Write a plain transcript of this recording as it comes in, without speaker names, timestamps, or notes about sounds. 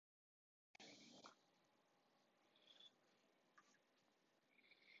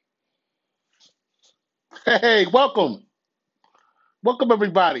Hey, welcome. Welcome,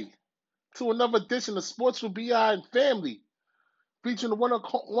 everybody, to another edition of Sports with BI and Family, featuring the one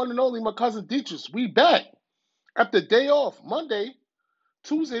and only my cousin Dietrich. We back after day off. Monday,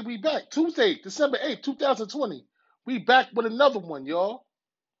 Tuesday, we back. Tuesday, December 8th, 2020. We back with another one, y'all.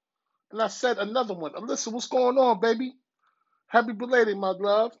 And I said another one. Alyssa, what's going on, baby? Happy belated, my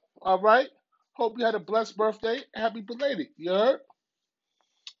love. All right? Hope you had a blessed birthday. Happy belated. You heard?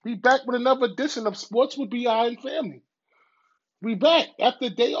 We back with another edition of Sports with BI and Family. We back after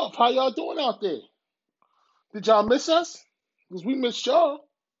day off. How y'all doing out there? Did y'all miss us? Because we missed y'all.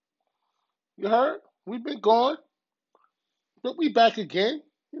 You heard? We've been gone, but we back again.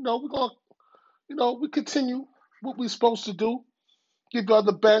 We're going to, we continue what we're supposed to do. Give y'all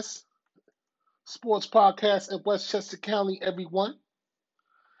the best sports podcast in Westchester County, everyone.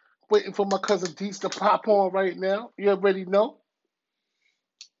 Waiting for my cousin Deets to pop on right now. You already know.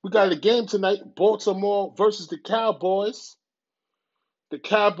 We got a game tonight. Baltimore versus the Cowboys. The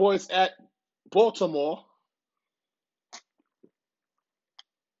Cowboys at Baltimore.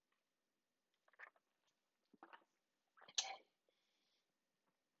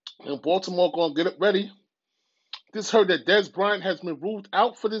 And Baltimore going to get it ready. Just heard that Dez Bryant has been ruled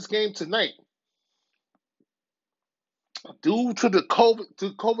out for this game tonight due to the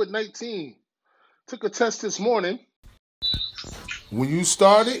COVID-19. Took a test this morning. When you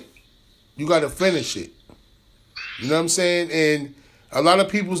start it, you got to finish it. You know what I'm saying? And a lot of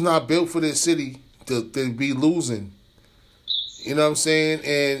people's not built for this city to be losing. You know what I'm saying?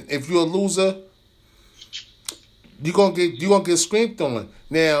 And if you're a loser, you're gonna get screamed on.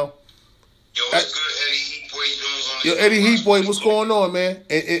 Now, yo, what's good, Eddie Heat Boy Jones on yo, Eddie Heat Boy, what's going on, man?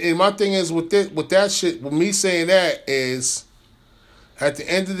 And my thing is with that shit, with me saying that is, at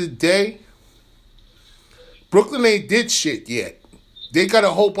the end of the day, Brooklyn ain't did shit yet. They got a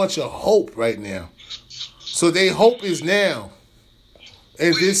whole bunch of hope right now. So their hope is now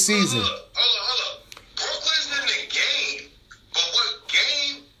in this season. Hold up. Brooklyn's in the game, but what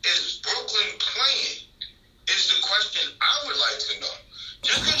game is Brooklyn playing is the question I would like to know.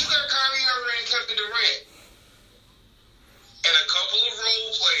 Just because you got Kyrie Irving and Kevin Durant and a couple of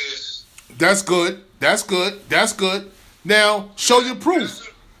role players. That's good. Now, show your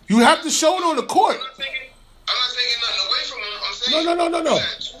proof. You have to show it on the court. I'm not taking nothing away from them. I'm saying No. you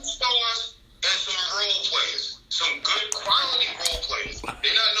got two stars and some role players. Some good quality role players.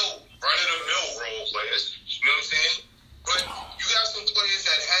 They're not no run-of-the-mill role players. You know what I'm saying? But you got some players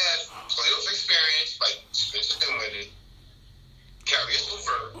that have playoff experience, like Spencer Dinwiddie, Caris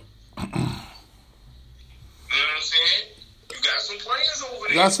LeVert. You know what I'm saying? You got some players over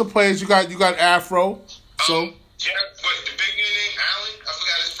there. You got some players. You got Afro. So what, the big name Allen? I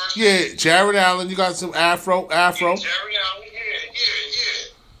forgot his first name. yeah, Jared Allen. You got some Afro. Yeah, Jared Allen. Yeah.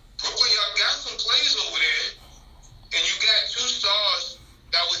 Brooklyn, y'all got some players over there, and you got two stars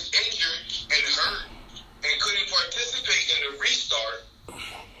that was injured and hurt and couldn't participate in the restart.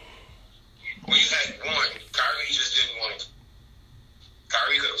 Well, you had one. Kyrie just didn't want to.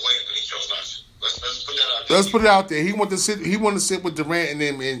 Kyrie could have played, but he chose not to. Let's put that out there. Let's put it out there. He wanted to sit with Durant and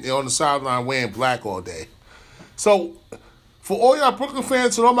them on the sideline wearing black all day. So, for all y'all Brooklyn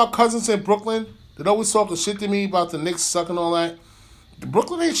fans and all my cousins in Brooklyn that always talking shit to me about the Knicks sucking all that,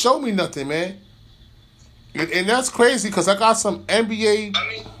 Brooklyn ain't showed me nothing, man. And that's crazy because I got some NBA. I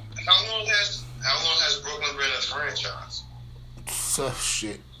mean, how long has Brooklyn been a franchise?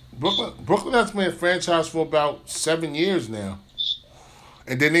 Shit. Brooklyn has been a franchise for about 7 years now.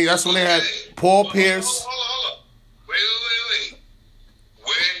 And then that's when they had Paul Pierce. Hold up. Wait.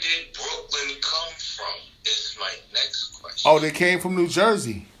 Where did Brooklyn come from is my next question. Oh, they came from New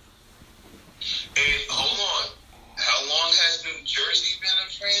Jersey. And hold on. How long has New Jersey been a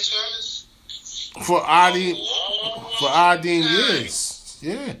franchise? For odding years.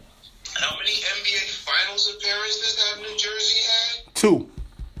 Yeah. How many NBA Finals appearances have New Jersey had? 2.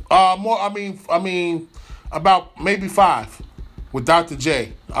 More. I mean, about maybe 5 with Dr.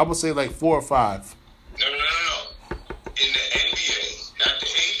 J. I would say like 4 or 5. No. In the NBA, not the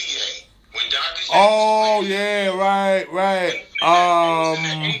ABA. When Dr. J. Oh yeah, right. In the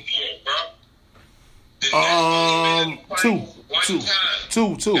ABA, bro. The Nets only been one time.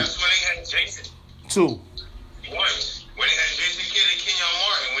 Two. That's when they had Jason. 2. Once when they had Jason Kidd and Kenyon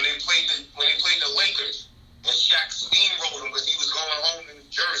Martin when they played the Lakers and Shaq steamrolled him because he was going home in New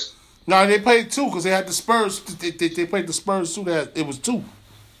Jersey. No, they played 2 because they had the Spurs. They played the Spurs too. It was 2.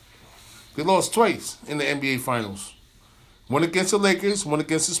 They lost twice in the NBA Finals. One against the Lakers, one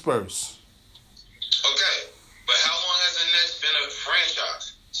against the Spurs. Okay, but how long has the Nets been a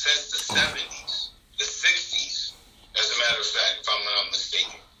franchise? Since the 70s, the 60s, as a matter of fact, if I'm not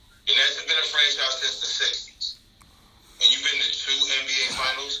mistaken. The Nets have been a franchise since the 60s.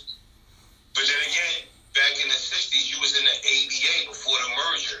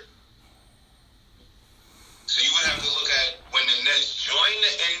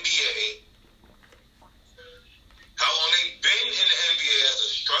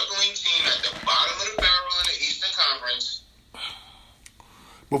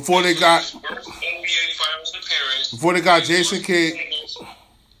 Before they got first NBA Finals appearance. Before they got Jason Kidd,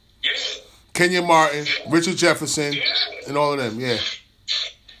 Yeah. Kenyon Martin, Yeah. Richard Jefferson, Yeah. and all of them. Yeah.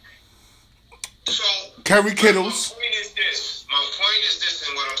 So Kerry Kittles. My point is this,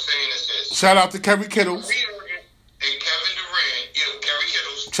 and what I'm saying is this. Shout out to Kerry Kittles. Kyrie Irving and Kevin Durant, Kerry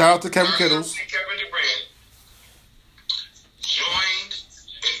Kittles. Shout out to Kevin Kittles. And Kevin Durant joined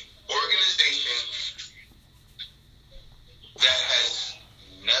an organization that has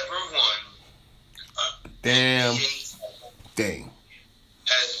never won a Damn. NBA Dang.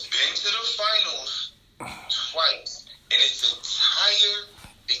 has been to the finals twice in its entire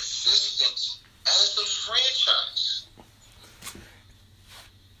existence as a franchise.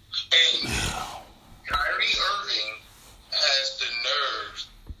 And Kyrie Irving has the nerve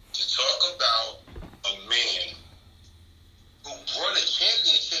to talk about a man who brought a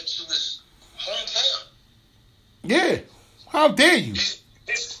championship to his hometown. Yeah. How dare you? His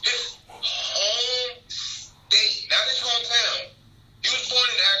home state, not his hometown. He was born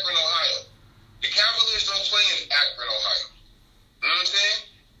in Akron, Ohio. The Cavaliers don't play in Akron, Ohio. You know what I'm saying?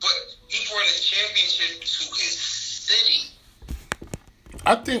 But he brought a championship to his city.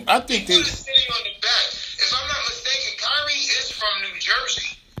 I think He they. put his city on the back. If I'm not mistaken, Kyrie is from New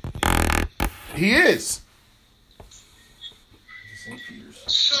Jersey. He is.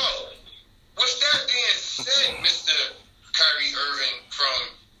 So, with that being said, Mr. Kyrie Irving from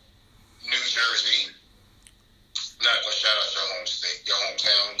New Jersey, I'm not gonna shout out your home state, your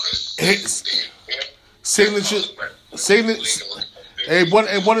hometown, because Signature. Hey,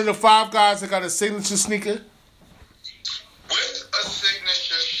 one of the 5 guys that got a signature sneaker. with a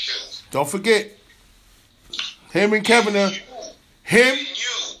signature shoe. Don't forget. Him and Kevin are. Him,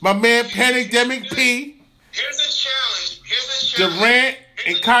 my man Pandemic P, Here's a challenge. Durant,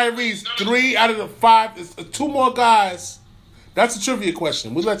 and Kyrie's 3 out of the 5. It's 2 more guys. That's a trivia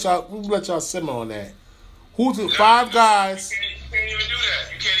question. We'll let y'all simmer on that. Who's the 5 guys? You can't even do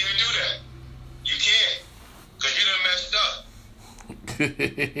that. You can't. Because you done messed up.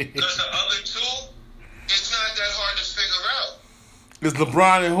 Because the other 2, it's not that hard to figure out. It's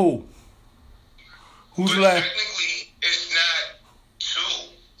LeBron and who? Who's But left? technically, it's not 2.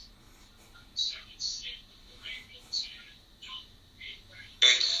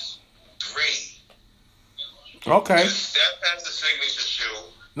 It's 3. Okay. Steph has the signature shoe.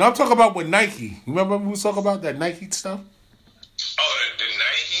 No, I'm talking about with Nike. Remember we was talking about that Nike stuff? Oh, the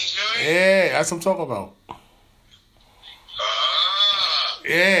Nike joint? Yeah, that's what I'm talking about.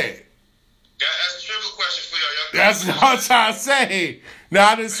 Yeah. That's a triple question for y'all. That's what I'm trying to say. Now,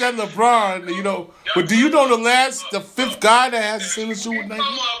 I didn't say LeBron, but do you know the 5th guy that has a signature with Nike?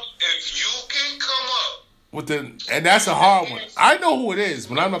 If you can come up And that's a hard one. I know who it is,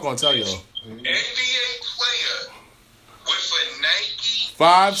 but I'm not going to tell y'all. NBA player with a Nike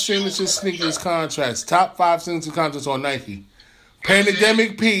 5 signature sneakers contracts. Top 5 signature contracts on Nike.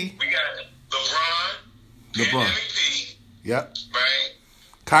 Pandemic P. We got LeBron. Pandemic P. Yep. Right?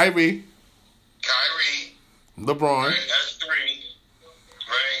 Kyrie. LeBron. Right? That's 3.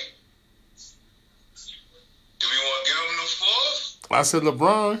 Right? Do we want to give him the 4th? I said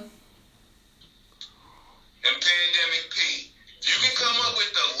LeBron. And Pandemic P. You can come up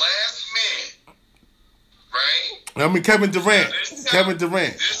with the last man. Right? I mean, Kevin Durant. Kevin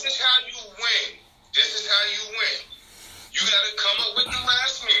Durant. This is how you win. You got to come up with the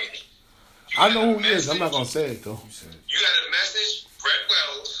last man. I know who he is. I'm not going to say it, though. You got to message Brett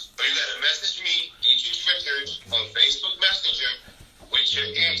Wells, or you got to message me, D.G. Richards, on Facebook Messenger with your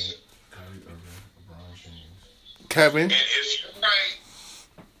answer. Kevin. And if you're right,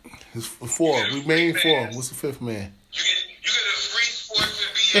 It's 4. We made 4. What's the 5th man? you get a free Sports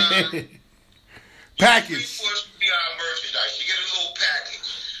and Beyond. Package. Free Sports and Beyond merchandise. You get a little package.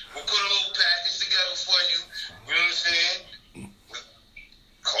 We'll put a little package together for you. You know what I'm saying?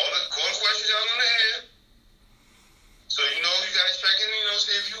 Call the questions out on the air. So you got to check in,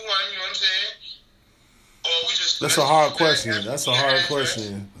 see if you won, you know what I'm saying? Or we just That's a hard question. That's a hard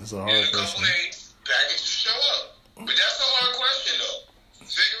question. That's a hard in a couple question. days, package will show up. But that's a hard question, though.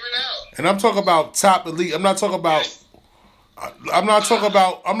 Figure it out. And I'm talking about top elite. I'm not talking about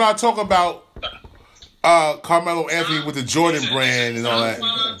Carmelo Anthony with the Jordan brand and all that.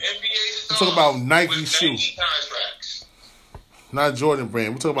 I'm talking about Nike shoe. Contracts. Not Jordan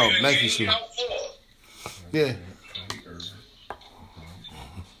brand. We're talking about Nike shoe. Yeah.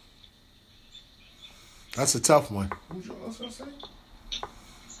 That's a tough one. Who's your else say?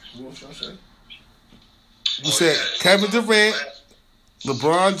 What else y'all say? You said Kevin Durant,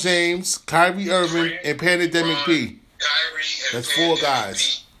 LeBron James, Kyrie Irving, and Pandemic P. That's 4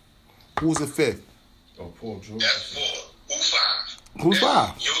 guys. Who's the 5th? Oh, Paul George. That's 4. Who 5? Who's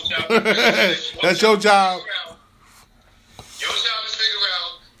five? Your job to figure out. That's your job. Your job to figure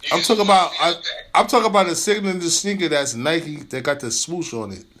out. I'm talking about a signature sneaker that's Nike that got the swoosh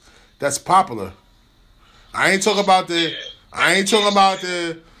on it. That's popular. I ain't talking about the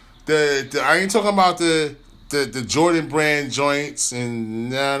Jordan brand joints and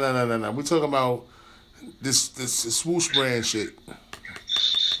no. We talking about this swoosh brand shit.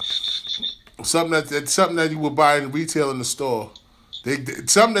 Something that you would buy in retail in the store.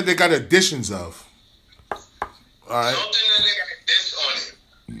 Something that they got editions of. All right. Something that they got this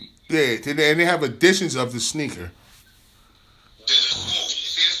on it. Yeah, and they have editions of the sneaker. There's a swoosh. You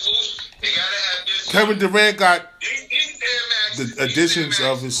see the swoosh? They gotta have this. Kevin Durant got These Air Maxes, the editions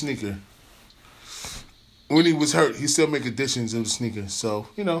of his sneaker. When he was hurt, he still make editions of the sneaker. So,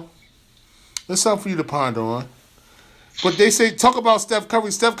 that's something for you to ponder on. But they say, talk about Steph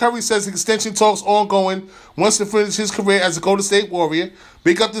Curry. Steph Curry says extension talks ongoing, wants to finish his career as a Golden State Warrior.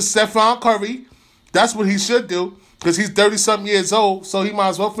 Big up to Stephon Curry. That's what he should do, because he's 30-something years old, so he might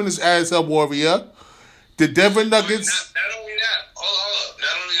as well finish as a Warrior. The Denver Nuggets... Not only that. Hold up.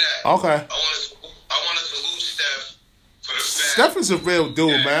 Not only that. Okay. I want to salute Steph for the fact... Steph is a real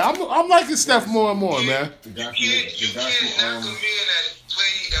dude, man. I'm liking Steph more and more, man. You can't knock a man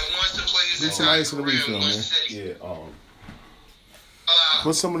that wants to play his Get some ice in the refill, man. Yeah,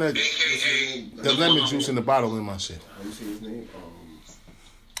 Put some of that lemon juice in the bottle in my shit. how you say his name?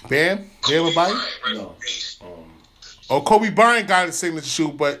 Bam? Everybody? No. Oh, Kobe Bryant got a signature shoe,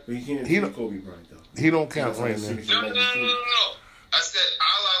 but But he can't He he don't- Kobe Bryant though. he don't count right now. No. I said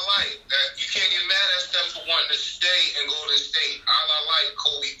all I like. You can't get mad at Steph for wanting to stay in Golden State. All I like,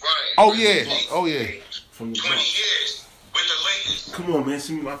 Kobe Bryant. Oh, yeah. Oh, yeah. From the 20 Bucks. years with the Lakers. Come on, man.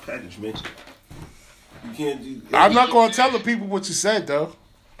 Send me my package, man. You can't do. I'm not going to tell the people what you said, though.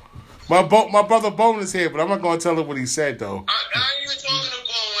 My brother Bone is here, but I'm not going to tell him what he said, though. I ain't even talking to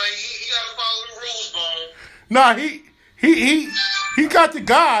Bone. Like, he got to follow the rules, Bone. Nah, he got the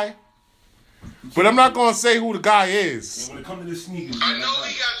guy, but I'm not going to say who the guy is. And when it comes to the sneakers, I man, know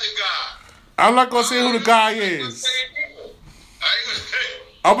he got the guy. I'm not going to say who the guy I ain't gonna is. say it either. I ain't gonna say it.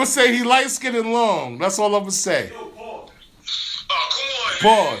 I'm going to say he light-skinned and long. That's all I'm going to say. Oh, come on, man.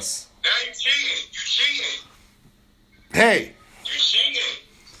 Pause. Now you cheating. You cheating. Hey, You cheating.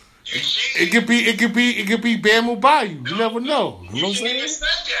 You cheating. it could be Bam Bayou. You never know. You know what I'm You shouldn't saying? even said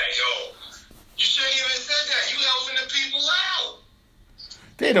that, yo. You shouldn't even said that. You helping the people out.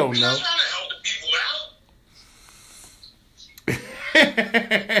 They don't You're know. not trying to help the people out.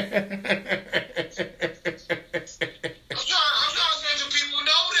 I'm trying to let the people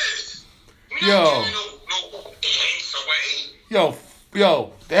know this. We're Yo. not giving no hints away.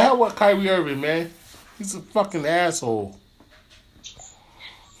 Yo, the hell with Kyrie Irving, man. He's a fucking asshole.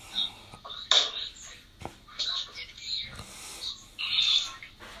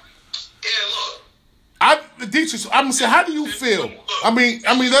 Yeah, look. Deatrice, I'm gonna say, how do you feel? I mean,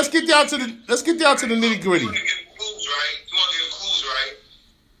 let's get down to the nitty gritty. You want to get clues, right? You want to get clues, right?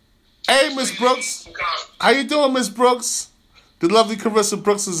 Hey, Miss Brooks, how you doing, Miss Brooks? The lovely Carissa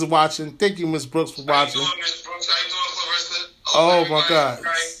Brooks is watching. Thank you, Miss Brooks, for How you watching. doing, Miss Brooks? How you doing, Clarissa? Oh my Everybody, God,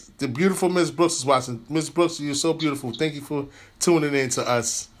 right? the beautiful Miss Brooks is watching. Miss Brooks, you're so beautiful. Thank you for tuning in to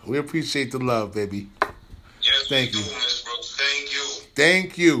us. We appreciate the love, baby. Yes, Thank we you. do, Miss Brooks. Thank you.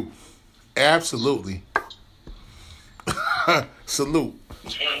 Thank you. Absolutely. Salute.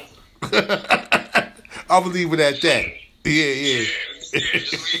 I'll leave it at that. Yeah.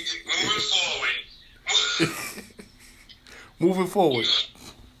 Just moving forward. Moving forward.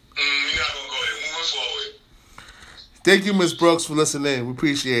 We're not going to go there. Moving forward. Thank you, Miss Brooks, for listening. We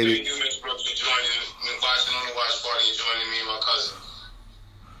appreciate Thank it. you, Miss Brooks, for joining, watching on the watch party and joining me and my cousin.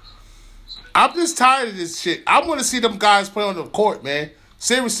 I'm just tired of this shit. I want to see them guys play on the court, man.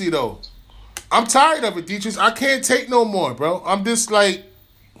 Seriously, though. I'm tired of it, Deatrice. I can't take no more, bro. I'm just like,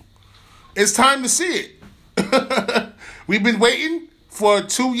 it's time to see it. We've been waiting for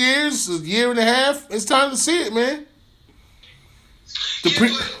 2 years, a year and a half. It's time to see it, man. But how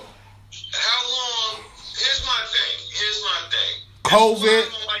long? Here's my thing. COVID. I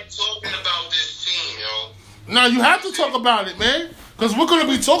don't like talking about this team, yo. Now, you have to talk about it, man. Because we're going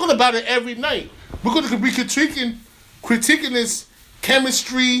to be talking about it every night. We're going to be critiquing this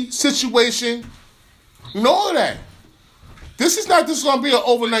chemistry situation. You know all of that. This is not just going to be an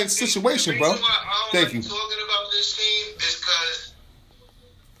overnight situation, bro. Thank you. Talking about this team is because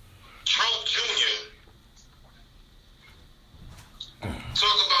Trump Jr.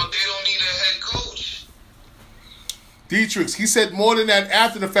 talk about they don't need a head coach. Dietrich, he said more than that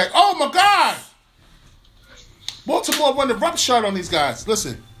after the fact. Oh, my God. Baltimore run the rough shot on these guys.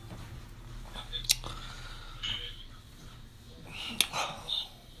 Listen.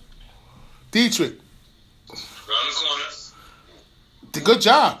 Dietrich. Around the corner. Good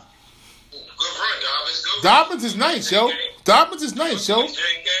job. Good run, Dobbins. Good run. Dobbins is nice, yo. Dobbins is nice, yo. JK.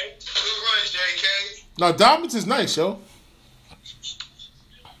 Good run, JK. No, Dobbins is nice, yo.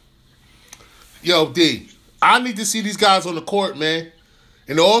 Yo, D, I need to see these guys on the court, man.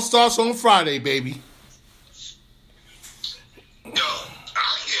 And it all starts on Friday, baby. Yo, I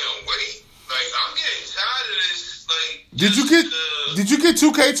can't wait. Like, I'm getting tired of this. Like, Did you get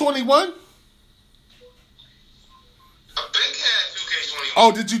 2K21? I think I had 2K21.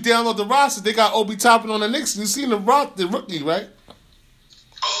 Oh, did you download the roster? They got Obi Toppin on the Knicks. You seen the rookie, right?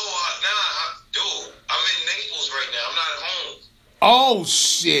 Oh, dude, I'm in Naples right now. I'm not at home. Oh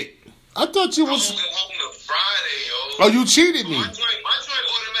shit! I thought you was. I'm home to Friday, yo. Oh, you cheated me. My joint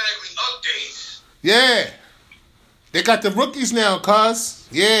automatically updates. Yeah, they got the rookies now, cuz.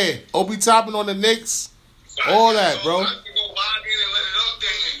 Yeah, Obi Toppin on the Knicks. So All that, bro. I can go log in and let it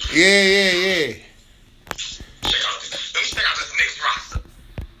update me. Yeah. Let me check out this Knicks roster.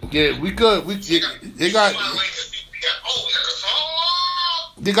 Yeah, we good.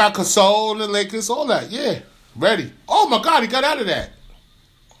 They got Gasol and the Lakers, all that. Yeah, ready. Oh my God, he got out of that.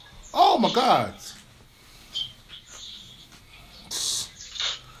 Oh my God.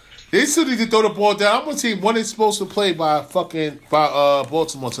 They still need to throw the ball down. I'm gonna see when they're supposed to play by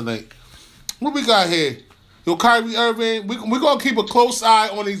Baltimore tonight. What we got here? Yo, Kyrie Irving. We gonna keep a close eye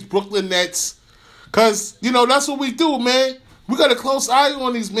on these Brooklyn Nets, cause you know that's what we do, man. We got a close eye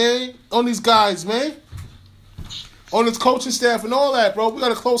on these guys, man. On this coaching staff and all that, bro. We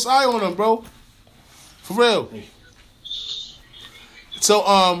got a close eye on them, bro. For real.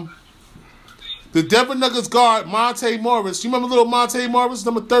 So, the Denver Nuggets guard, Monte Morris. You remember little Monte Morris,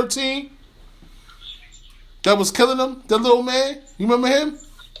 number 13? That was killing him, that little man? You remember him?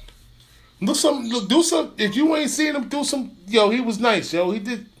 Do some. If you ain't seen him, do some. Yo, he was nice, yo. He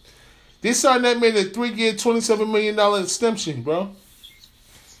did. They signed that man a 3-year, $27 million extension, bro.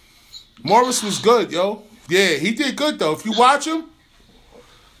 Morris was good, yo. Yeah, he did good, though. If you watch him,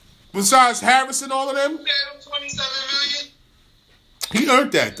 besides Harris and all of them, $27 million? he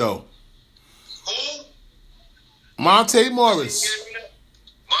earned that, though. Who? Monte Morris.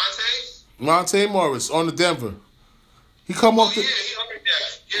 Monte? Monte Morris on the Denver. He come off the... Yeah, he earned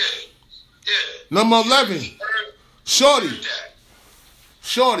that. Yeah. Number 11. Shorty. Earned that.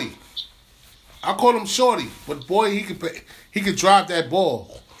 Shorty. I call him Shorty, but boy, he could drive that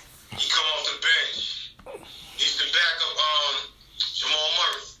ball. He come off the bench. He's the backup, Jamal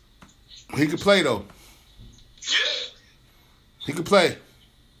Murray. He could play though. Yeah. He could play.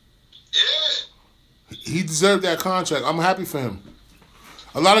 Yeah. He deserved that contract. I'm happy for him.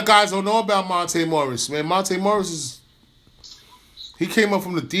 A lot of guys don't know about Monte Morris, man. Monte Morris he came up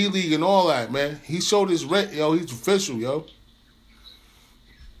from the D League and all that, man. He showed his yo. He's official, yo.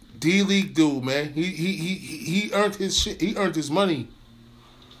 D League dude, man. He earned his shit. He earned his money.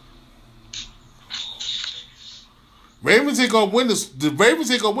 Ravens ain't gonna win this. The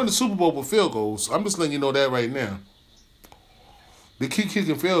Ravens ain't gonna win the Super Bowl with field goals. I'm just letting you know that right now. They keep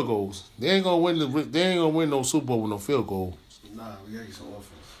kicking field goals. They ain't gonna win no Super Bowl with no field goal. Nah, we gotta get some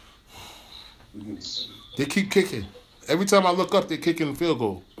offense. They keep kicking. Every time I look up, they're kicking the field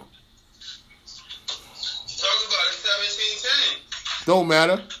goal. Talk about it, 17-10. Don't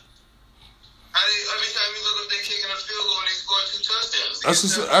matter. Every time you look up, they're kicking a field goal and they score 2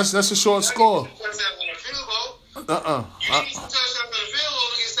 touchdowns. That's a short score. 2 touchdowns on the field goal. You need 2 touchdowns on the field goal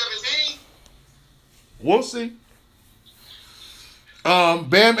to get 17. We'll see.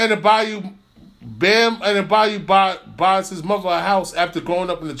 Bam Adebayo buys his mother a house after growing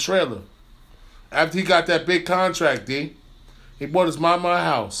up in the trailer. After he got that big contract, D. He bought his mama a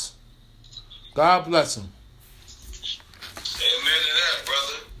house. God bless him. Amen to that,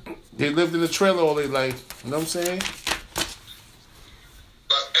 brother. They lived in the trailer all their life. You know what I'm saying?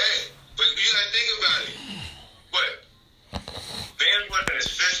 But you gotta think about it. What? Bam was in his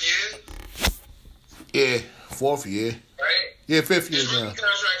 5th year? Yeah, 4th year. Right? Yeah, 5th year his now. rookie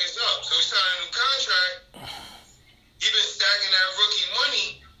contract is up. So he signed a new contract. He been stacking that rookie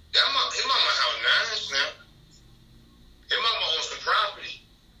money. His mama out nice now. His mama owns some property.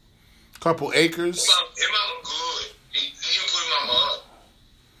 Couple acres. His mama good. He can put his mama up.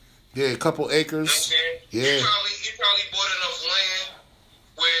 Yeah, a couple acres. You know Yeah. He probably bought enough land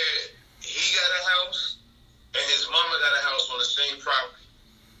where he got a house and his mama got a house on the same property.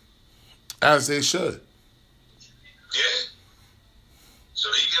 As they should. Yeah. So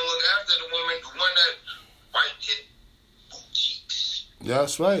he can look after the one that might hit boot cheeks.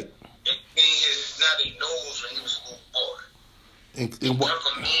 That's right. And clean his snotty nose when he was a little boy. And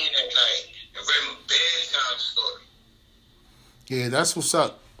Welcome me in at night and read my bedtime story. yeah, that's what's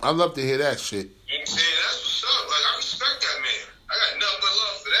up. I love to hear that shit. You know what I'm saying? That's what's up. Like, I respect that man. I got nothing but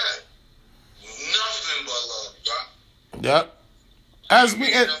love for that. Nothing but love, bro. Yep. As You we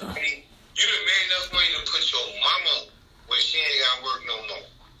done made enough money to put your mama where she ain't got work no more.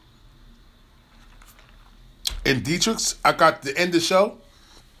 in Dietrich's, I got the end of the show.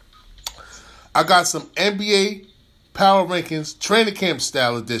 I got some NBA Power Rankings Training Camp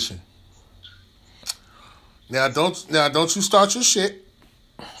Style Edition. Now don't you start your shit,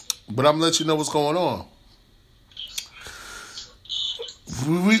 but I'm gonna let you know what's going on.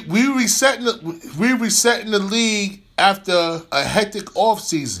 We resetting the league after a hectic off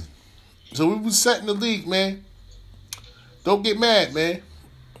season. So we resetting the league, man. Don't get mad, man.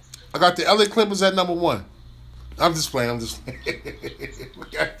 I got the LA Clippers at number 1. I'm just playing. Is JV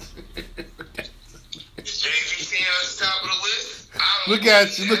staying at the top of the list? Look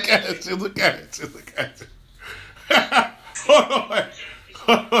at you. Hold on.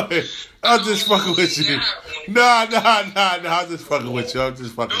 I'm just fucking with you. Nah. I'm just fucking with you. It could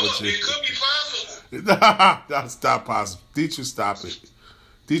be possible. Nah, stop possible. Dietrich, stop it.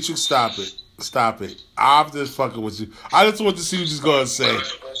 Dietrich, stop it. I'm just fucking with you. I just want to see what you're going to say.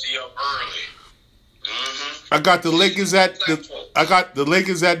 I got the Lakers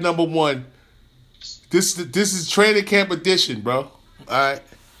at number 1. This is training camp edition, bro. All right.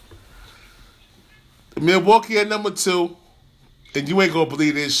 Milwaukee at number 2, and you ain't gonna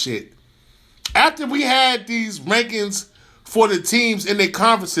believe this shit. After we had these rankings for the teams in their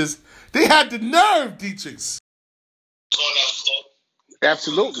conferences, they had the nerve, Dietrichs.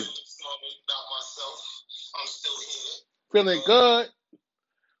 Absolutely. Feeling good.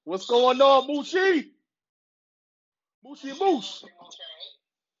 What's going on, Moochie? Moochie.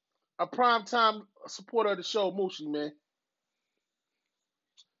 A primetime supporter of the show, Moochie, man.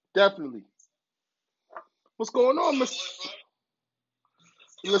 Definitely. What's going on, Mr.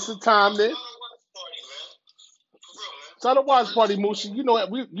 Listen, time then. Start a watch party, Moochie. You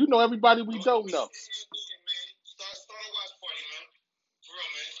know everybody we don't know.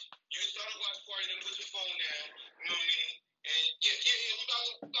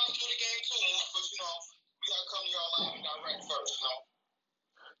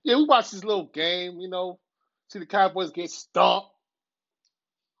 Yeah, we watch this little game, see the Cowboys get stomped.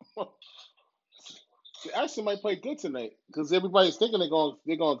 They actually might play good tonight because everybody's thinking they're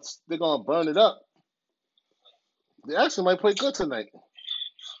gonna burn it up. They actually might play good tonight.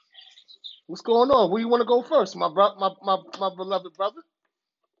 What's going on? Where you want to go first, my beloved brother?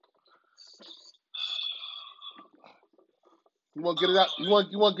 You want to get it out? You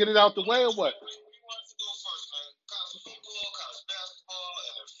want to get it out the way or what?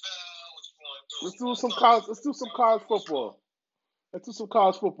 Let's do some college football. Let's do some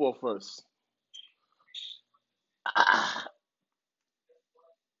college football first.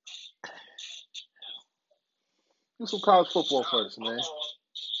 Do some college football first, man.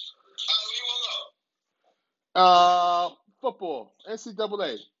 Football,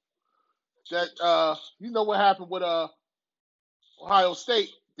 NCAA. That you know what happened with Ohio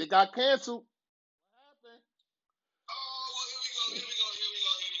State? They got canceled. What happened?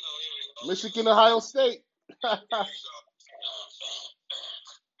 Michigan, Ohio State.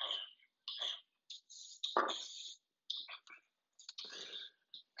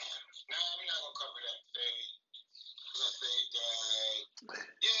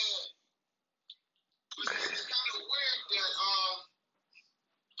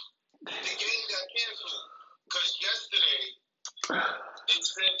 It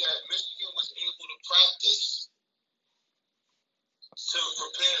said that Michigan was able to practice to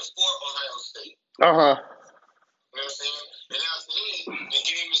prepare for Ohio State. You know what I'm saying? And now today, the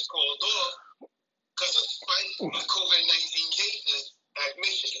game is called off because of spike of COVID-19 cases at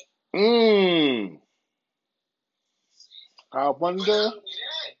Michigan. I wonder. Not only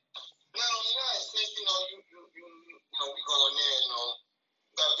that, since we going there,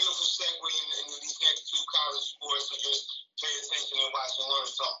 got a beautiful segue into these next 2 college sports, so just pay attention and watch and learn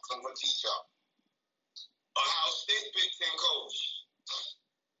something. I'm going to teach y'all. Ohio State Big Ten coach.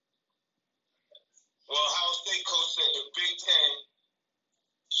 Well, Ohio State coach said the Big Ten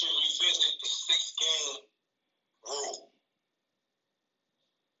should revisit the 6-game rule.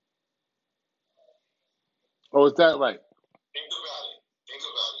 Oh, is that right? Think about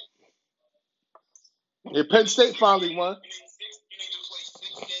it. Yeah, Penn State finally won. You need to play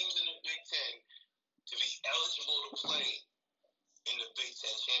 6 games in the Big Ten to be eligible to play in the Big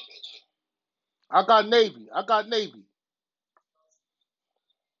Ten championship. I got Navy.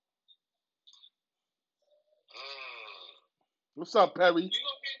 What's up, Perry? You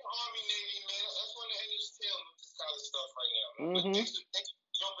don't get the Army, Navy, man. That's one of the English tale with this college stuff right now. Thanks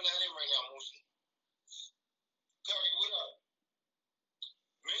for jumping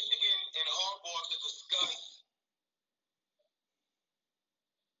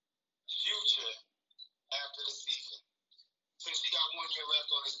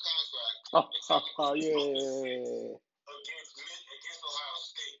on his contract. Yeah. Against Ohio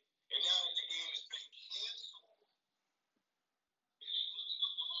State. And now that the game has been canceled, it ain't looking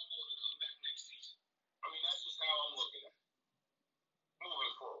good for Harbaugh to come back next season. I mean, that's just how I'm looking at it.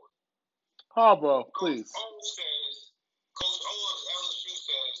 Moving forward. Harbaugh, please. Coach O of LSU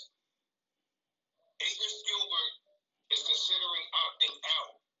says, Adrian Gilbert is considering opting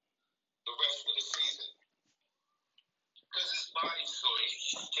out the rest of the season. Because his body's sore.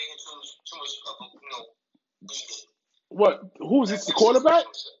 He's taking too much beating. What? Who's this? The quarterback?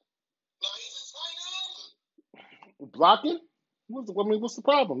 No, he's a tight end. Blocking? What's the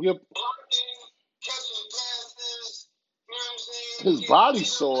problem? You're blocking, catching passes. You know what I'm saying? his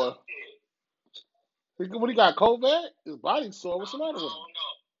body's sore. What he got? COVID? His body's sore. What's the matter with him? I don't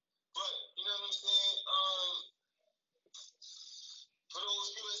know. But you know what I'm saying? For those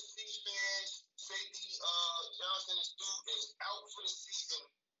USC fans, safety Johnson is out for the season.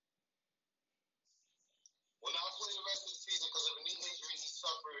 Will not play the rest of the season because of a knee injury he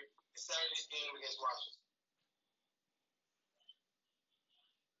suffered in Saturday's game against Washington.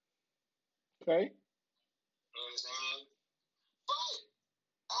 Okay. You know what I'm saying? But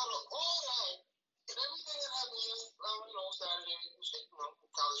out of all that, and everything that happened Saturday,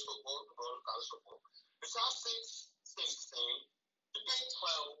 college football, the top six stays the same. The Big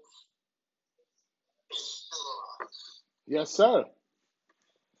 12 is still alive. Yes, sir.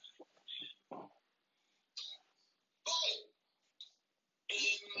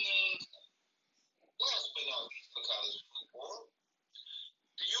 Last but not least for college football,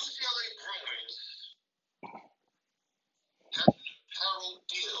 the UCLA Bruins have an apparel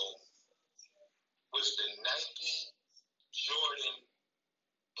deal with the Nike Jordan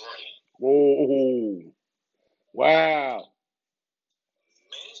brand. Whoa. Wow.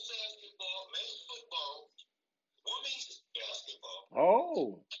 Men's basketball, men's football, women's basketball.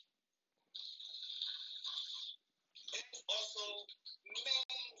 Oh. And also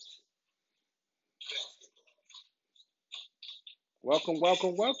men's basketball. Welcome.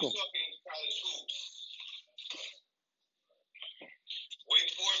 Talking college hoops.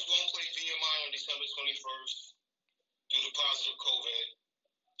 Wake Forest won't play VMI on December 21st due to positive COVID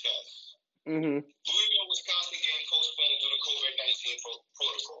tests. Mm-hmm. Louisville, Wisconsin game postponed due to COVID-19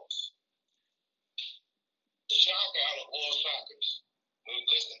 protocols. The shocker out of all shockers.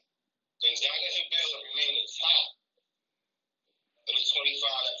 Listen, Gonzaga and Baylor remain the top of the 25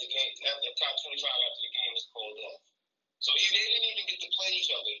 after the game. The top 25 after the game is called off. So they didn't even get to play each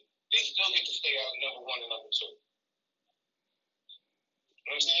other. They still get to stay out number one and number two. You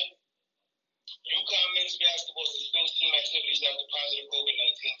know what I'm saying? UConn men's basketball suspends team activities after positive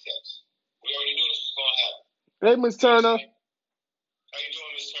COVID-19 tests. We already knew this was going to happen. Hey, Ms. Turner. How you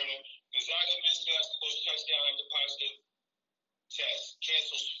doing, Ms. Turner? Gonzaga men's basketball shuts down after positive test.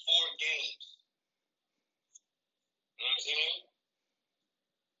 Cancels 4 games. You know what I'm saying?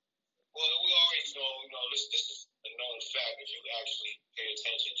 Well, we already know, this is a known fact if you actually pay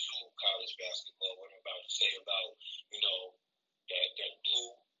attention to college basketball. What I'm about to say about,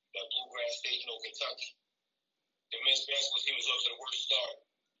 that bluegrass state, Kentucky. The men's basketball team is off to the worst start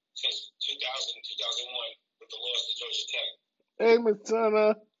since 2000, 2001 with the loss to Georgia Tech. Hey, Ms.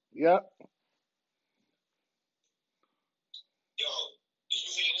 Turner. Yep. Yo, did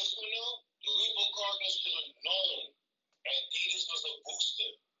you hear this one, though? The Louisville Cardinals should have known Adidas was a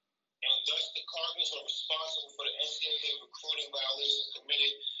booster, and thus the Cardinals are responsible for the NCAA recruiting violations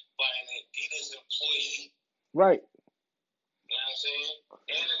committed by an Adidas employee. Right. You know what I'm saying?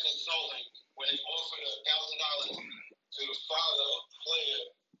 And a consultant when they offered $1,000 to the father of player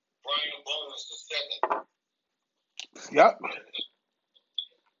Brian Bowens II. Yep.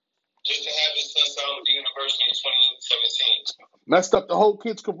 Just to have his son sign with the university in 2017. Messed up the whole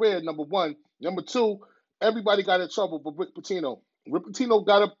kid's career, number one. Number two, everybody got in trouble but Rick Pitino. Rick Pitino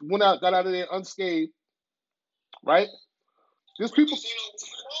got out of there unscathed. Right? There's people. Pitino was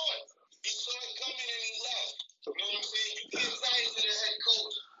gone. He saw it coming and he left. You know what I'm saying? You can't tie it to the head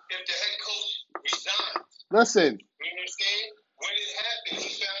coach if the head coach resigns. Listen. You know what I'm saying? When it happened, he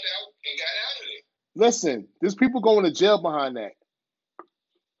found out and got out of it. Listen, there's people going to jail behind that.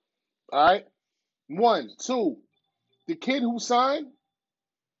 All right? 1, 2, the kid who signed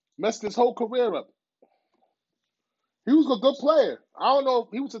messed his whole career up. He was a good player. I don't know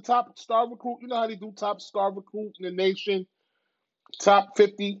if he was a top star recruit. You know how they do top star recruit in the nation, top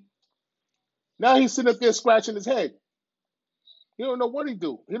 50. Now he's sitting up there scratching his head. He don't know what he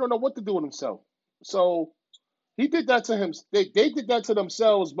do. He don't know what to do with himself. So he did that to him. They did that to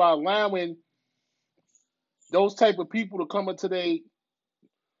themselves by allowing those type of people to come into their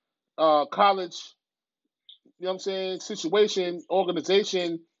college you know what I'm saying, situation,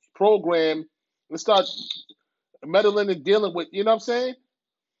 organization, program, and start meddling and dealing with, you know what I'm saying?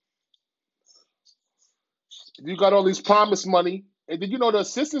 You got all these promised money, and then you know the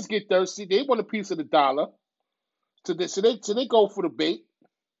assistants get thirsty. They want a piece of the dollar, so they go for the bait.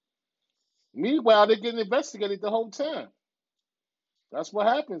 Meanwhile, they're getting investigated the whole time. That's what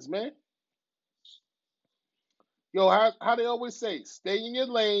happens, man. Yo, how they always say, stay in your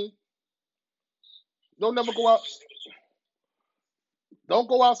lane. Don't never go out. Don't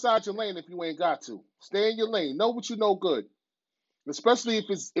go outside your lane if you ain't got to. Stay in your lane. Know what you know good. Especially if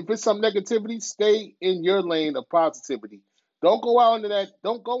it's some negativity, stay in your lane of positivity. Don't go out into that.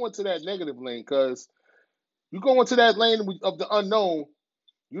 Don't go into that negative lane, because you go into that lane of the unknown.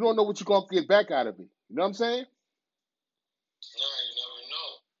 You don't know what you're gonna get back out of it. You know what I'm saying? Nah, you never know.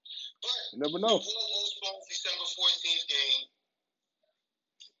 But You never know. the Bull postponed December 14th game,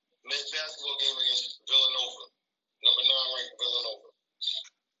 men's basketball game against Villanova, number 9 ranked Villanova.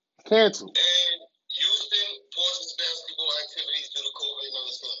 Cancel. And Houston pauses basketball activities due to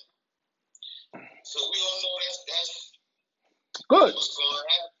COVID-19. So we all know that's Good. what's going to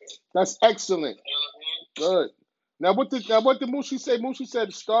happen. That's excellent. You know what I mean? Good. Now what did Moochie say? Moochie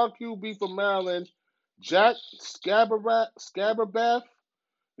said star QB from Maryland, Jack Scaberbath,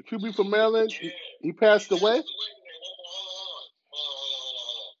 the QB from Maryland. Yeah. He passed away. Hold on.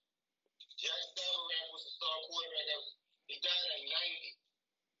 Jack Scaberrack was the star quarterback. He died at 90.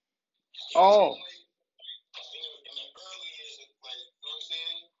 Oh. In the early years, like, you know what I'm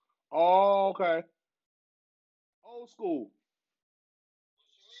saying? Oh, okay. Old school. What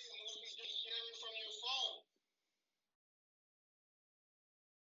you mean? Must be just sharing from your phone.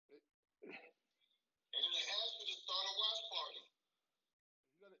 And then it asked you to start a watch party.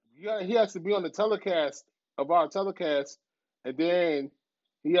 He has to be on the telecast of our telecast, and then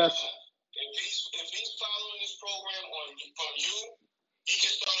he has. If he's following this program from you, he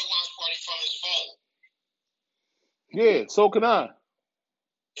can start a watch party from his phone. Yeah, so can I.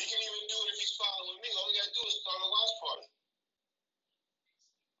 He can even do it if he's following me. All he got to do is start a watch party.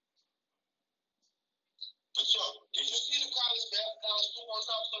 But yo, did you see the college football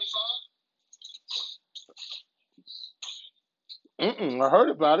top 25? I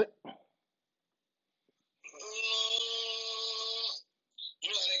heard about it. You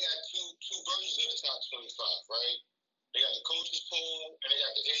know how they got two versions of the top 25, right? They got the coaches poll and they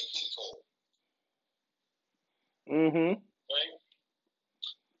got the AP poll. Mm-hmm. Right?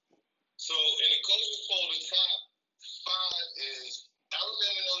 So in the coaches poll, the top 5 is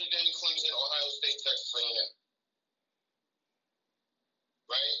Alabama, Notre Dame, Clemson, Ohio State, Texas A&M.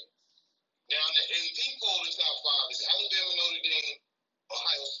 Right? Now in the AP poll, the top 5 is Alabama, Notre Dame,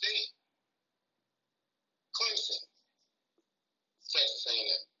 Ohio State, Clemson, Texas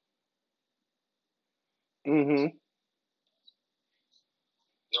A&M. Mm-hmm.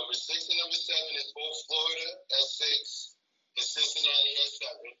 Number 6 and number 7 is both Florida at 6 and Cincinnati at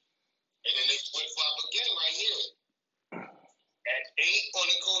 7. And then they flip-flop again right here. At 8 on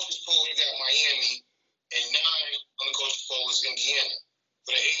the coaches poll, you got Miami. And 9 on the coaches poll is Indiana.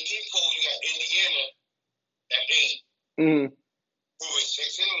 For the AP poll, you got Indiana at 8, Mm-hmm. who is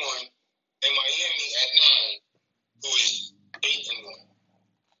 6-1, and Miami at 9, who is 8-1.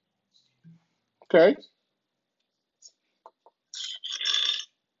 Okay.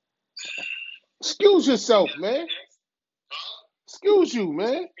 Excuse yourself, man. Huh? Excuse you,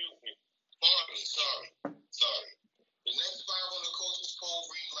 man. Excuse me. Pardon me. Sorry. The next 5 on the coaches poll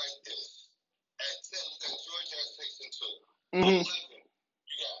read like this. At 10, you got Georgia at 6-2. Mm-hmm. 11,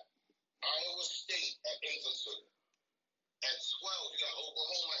 you got Iowa State at 8-2. At 12, you got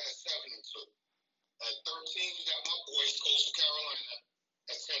Oklahoma at 7-2. At 13, you got my boys, Coastal Carolina,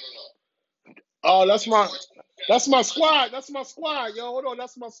 at 10-0. Oh, that's my squad. That's my squad, yo. Hold on,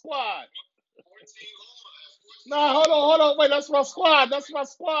 that's my squad. 14, Nah, hold on. Wait, that's my squad.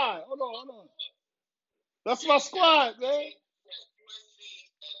 Hold on. That's my squad, man. USC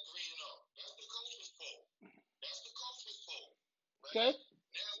at 3-0. That's the coaches poll. Right? Okay.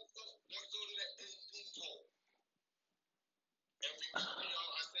 Now let's go to that AP poll. And remember,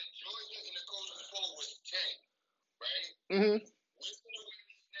 y'all, I said Georgia in the coaches poll was 10, right? Mm-hmm. Listen to where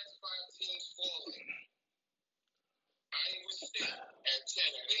these next 5 teams falling. Iowa State at 10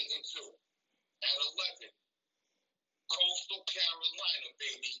 at 8-2. At 11, Coastal Carolina,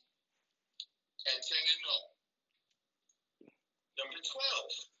 baby, at 10-0. Number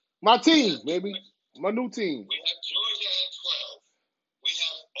 12. My team, baby. My new team. We have Georgia at 12. We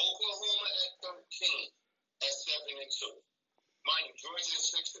have Oklahoma at 13 at 7-2. Mind you, Georgia is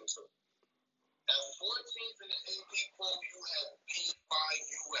 6-2. At 14th in the AP poll, you have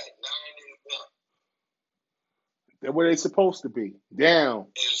BYU at 9-1. They're where they're supposed to be. Down. In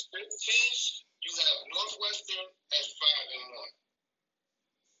 15th, you have Northwestern at 5-1.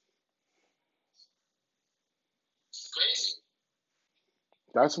 It's crazy.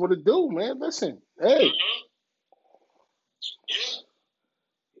 That's what it do, man. Listen, hey, Mm-hmm. Yeah,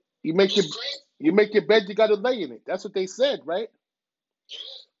 you make your it's crazy. you make your bed, you got to lay in it. That's what they said, right? Yeah.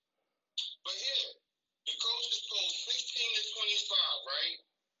 But yeah, the coaches told 16 to 25, right?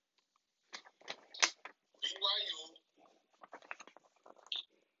 BYU,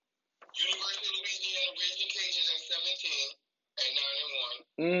 University of Louisiana Raging Cajuns at 17 at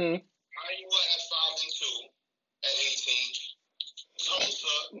 9-1. Mm. Iowa at 5-2 at 18.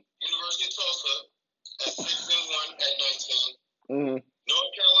 Tulsa, University of Tulsa at 6-1 at 19. Mm.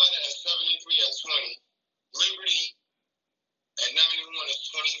 North Carolina at 7-3 at 20. Liberty at 9-1 is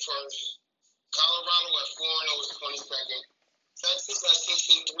 21st. Colorado at 4-0 is 22nd. Texas at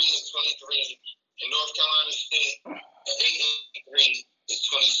 6-3 is 23. And North Carolina State at 8-3 is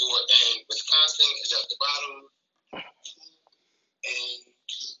 24. And Wisconsin is at the bottom. And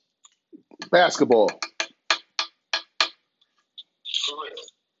Basketball. for real.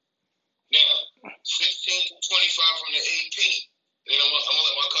 Now, 16 to 25 from the AP. Then I'm gonna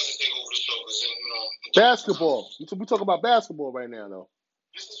let my cousin take over the show because Basketball. We talk about basketball right now, though.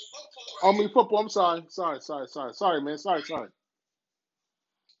 This is football. I mean football. I'm sorry. Sorry, man. Sorry. USC at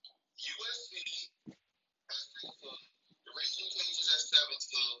 16. The Raging Cajuns at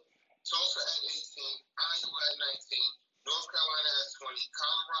 17. Tulsa at 18. Iowa at 19. North Carolina at 20.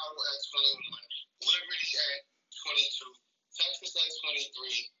 Colorado at 21. Liberty at 22. Texas at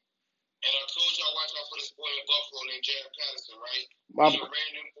 23. And I told y'all, watch out for this boy in Buffalo named Jared Patterson, right? He ran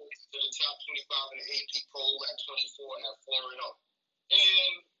them boys to the top 25 in the AP poll at 24 at 4-0.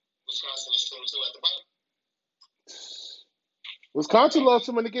 And Wisconsin is 22 at the bottom. Wisconsin lost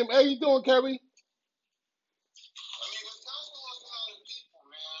him in the game. How you doing, Kerry? I mean, Wisconsin lost a lot of people,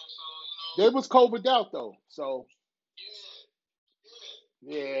 man. So, They was COVID'd out, though. So,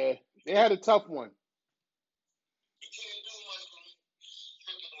 yeah. yeah, they had a tough one. You can't do much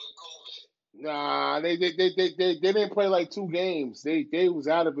when you're with COVID. Nah, they didn't play like 2 games. They was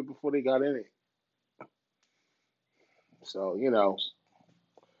out of it before they got in it. So,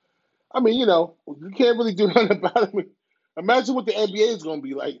 I mean, you can't really do nothing about it. Imagine what the NBA is gonna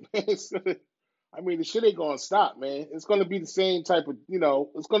be like, man. I mean, the shit ain't gonna stop, man. It's gonna be the same type of,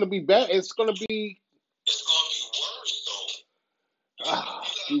 it's gonna be bad. It's gonna be. It's gonna be worse,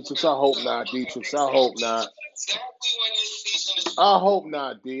 though. Dietrich, I hope not, Dietrich. I hope not. Exactly when this season is. I hope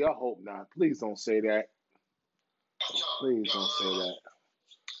not, D. I hope not. Please don't say that. Please don't say that.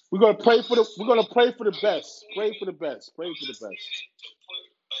 We're gonna pray for the best. Pray for the best. Pray for the best. To put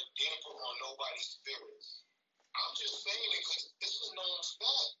a damper on nobody's spirits. I'm just saying it because this is no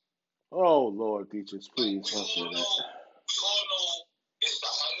sport. Oh Lord, Dietrich, please We don't say all that. know it's the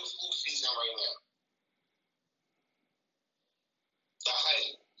height of flu season right now. The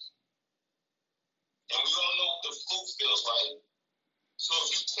height. And we all know what the flu feels like. So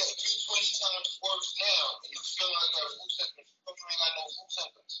if you take 20 times worse now, and you feel like you have flu symptoms, you ain't got no flu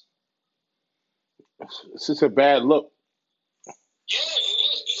symptoms. It's just a bad look. Yeah,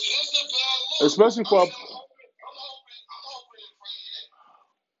 it is a bad look. Especially for. I'm hoping and praying that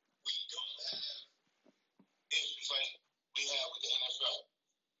we don't have issues like we have with the NFL.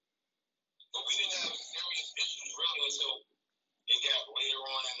 But we didn't have serious issues really until it got later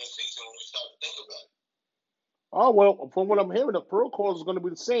on in the season when we started to think about it. Oh well, from what I'm hearing, the protocol is going to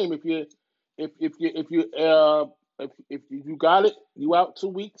be the same. If you got it, you out 2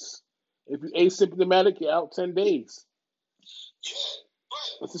 weeks. If you're asymptomatic, you're out 10 days. Yeah,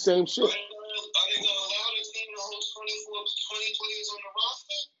 right. It's the same shit. Are they going to allow the team to hold 20 players on the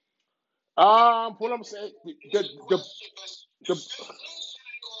roster? What I'm saying,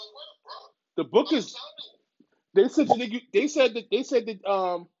 the book is. They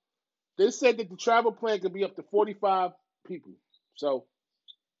said that the travel plan could be up to 45 people. So,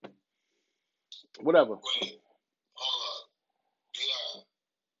 whatever. Wait, hold up. Yeah.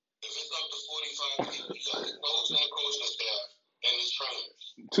 If it's up to 45 people, you got the coach and the coaching staff and the trainers.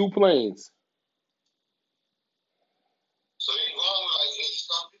 2 planes. So you're going with like 80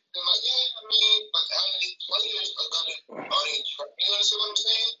 something? They're like, yeah, I mean, but how many players are they, you understand what I'm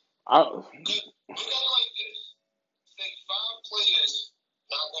saying? Look at it like this. Say 5 players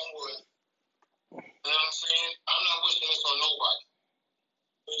not going to work. You know what I'm saying? I'm not wishing this on nobody.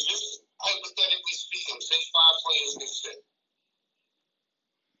 But just hypothetically speaking, say 5 players get sick.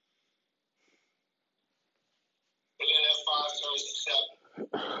 And then that 5 turns to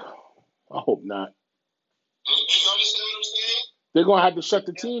 7. I hope not. You understand what I'm saying? They're gonna have to shut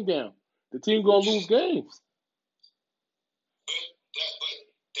the team down. The team gonna lose games.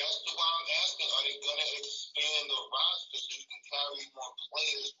 I'm asking, are they going to expand the roster so you can carry more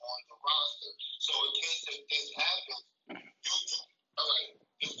players on the roster? So in case if this happens, all right,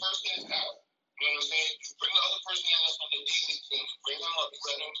 this person is out. You know what I'm saying? You bring the other person in that's on the D-League team, you bring him up, you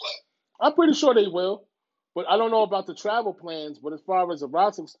let him play. I'm pretty sure they will. But I don't know about the travel plans. But as far as the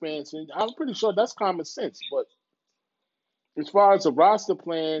roster expansion, I'm pretty sure that's common sense. But as far as the roster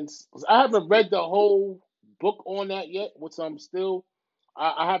plans, 'cause I haven't read the whole book on that yet, which I'm still,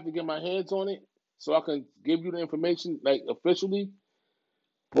 I have to get my hands on it so I can give you the information like officially.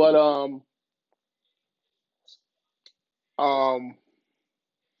 But um,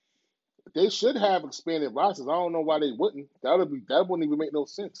 they should have expanded rosters. I don't know why they wouldn't. That wouldn't even make no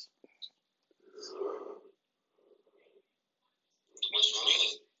sense. What you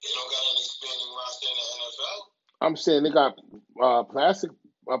mean? They don't got an expanding roster in the NFL? I'm saying they got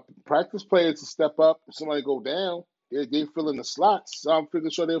practice players to step up. If somebody go down, they fill in the slots. So I'm pretty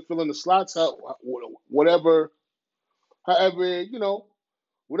sure they'll fill in the slots. Whatever, however,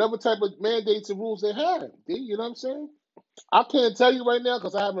 whatever type of mandates and rules they have. You know what I'm saying? I can't tell you right now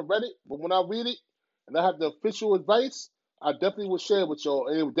because I haven't read it. But when I read it and I have the official advice, I definitely will share it with y'all,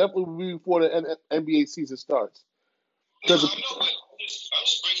 and it will definitely be before the NBA season starts. No, I know, but I'm just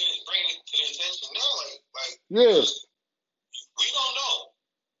bringing it to the attention now. Like, yeah, we don't know.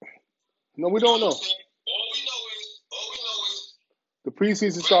 no, we don't know. All we know is the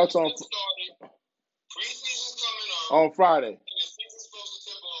preseason starts on preseason's coming on Friday. And the season's supposed to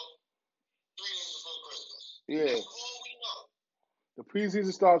tip off 3 days before Christmas. Yeah. That's all we know. The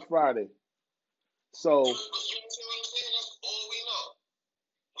preseason starts Friday. So. But you understand what I'm saying? That's all we know.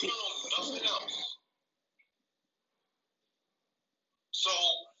 We don't know nothing else. So,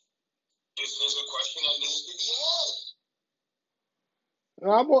 this is a question that needs to be asked.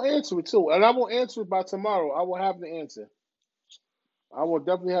 And I'm going to answer it too. And I will answer it by tomorrow. I will have the answer. I will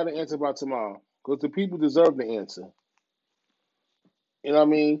definitely have the answer by tomorrow. Because the people deserve the answer. You know what I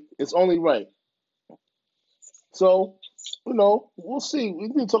mean? It's only right. So, we'll see. We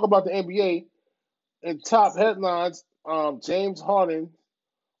can talk about the NBA. In top headlines, James Harden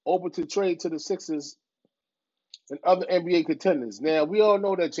open to trade to the Sixers and other NBA contenders. Now, we all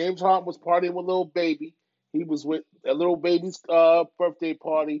know that James Harden was partying with Lil Baby. He was with a Lil Baby's birthday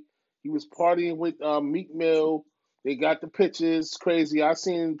party. He was partying with Meek Mill. They got the pictures. Crazy. I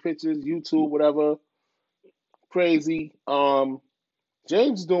seen pictures, YouTube, whatever. Crazy.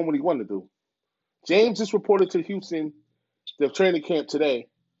 James is doing what he wanted to do. James just reported to Houston, the training camp today.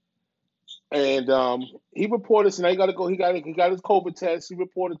 And he reported, so now he got to go. He got his COVID test. He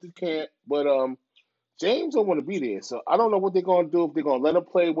reported to camp, but James don't want to be there. So I don't know what they're going to do. If they're going to let him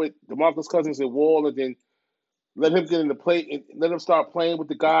play with DeMarcus Cousins and Wall, and then let him get in the play and let him start playing with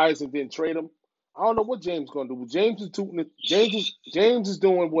the guys, and then trade him. I don't know what James is going to do. But James is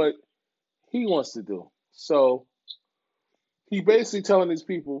doing what he wants to do. So he basically telling these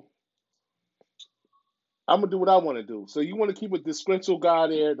people, I'm gonna do what I want to do. So you want to keep a disgruntled guy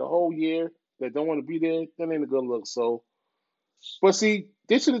there the whole year that don't want to be there? That ain't a good look. So, but see,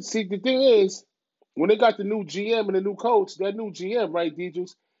 they should see. The thing is, when they got the new GM and the new coach, that new GM, right,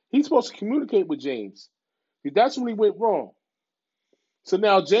 Deidre, he's supposed to communicate with James. That's when he went wrong. So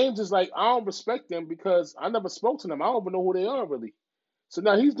now James is like, I don't respect them because I never spoke to them. I don't even know who they are really. So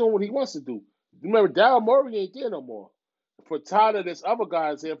now he's doing what he wants to do. Remember, Daryl Morey ain't there no more. Furtada, there's other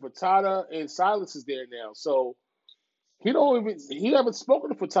guys there. Furtada and Silas is there now. So he haven't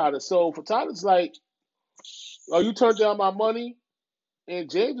spoken to Furtada. So Furtada's like, oh, you turned down my money? And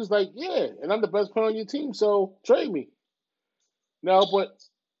James is like, yeah, and I'm the best player on your team, so trade me. No, but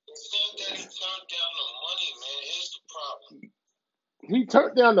It's not that he turned down the money, man. Here's the problem. He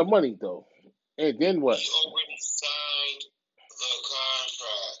turned down the money, though. And then what? He already signed the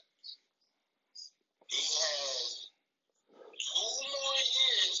contract. He has 2 more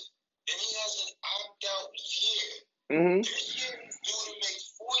years, and he has an opt-out year. Mm-hmm. This year, he's due to make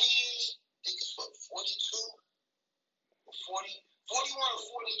 40, I think it's what, 42? 41 or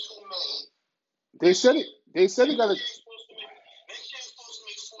 42 million. They said he got a. Next year he's supposed to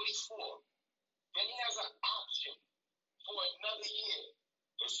make 44. Then he has an option for another year.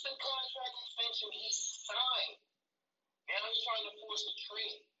 This is the contract extension he signed. Now he's trying to force a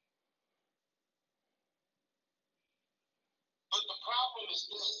trade. But the problem is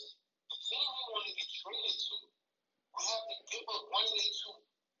this. The team we want to get traded to will have to give up one of their 2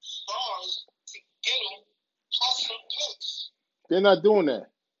 stars to get him, plus some picks. They're not doing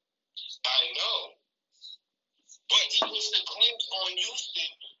that. I know. But he puts the clinch on Houston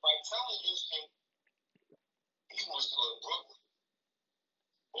by telling Houston he wants to go to Brooklyn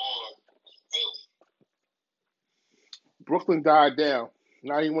or Philly. Brooklyn died down.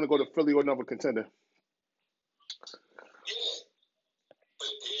 Now he want to go to Philly or another contender. Yeah, but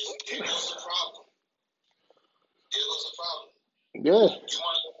there goes the problem. There goes the problem. Yeah. You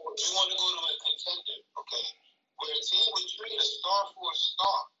want to go to a contender, okay? Where a team would trade a star for a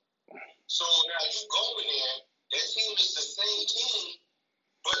star. So now you go in there, that team is the same team,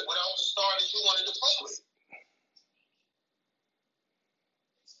 but without the star that you wanted to play with.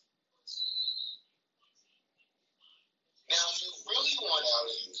 Now, if you really want out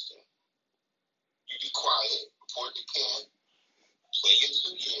of Houston, you be quiet, report to camp, play your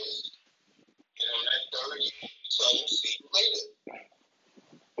 2 years, and on that third year, you tell them, see you later.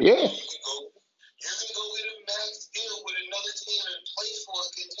 Yeah. You can go get a max deal with another team and play for a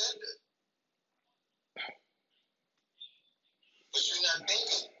contender. But you're not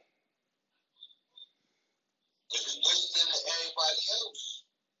thinking. Because you're listening to everybody else.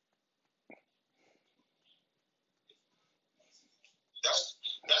 That's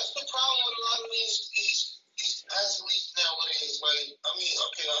the problem with a lot of these athletes nowadays. Like, I mean,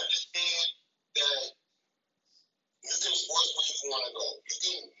 okay, I understand that you can force where you want to go. You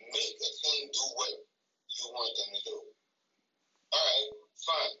can make a team do what you want them to do. All right,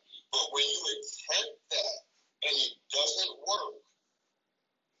 fine. But when you attempt that and it doesn't work,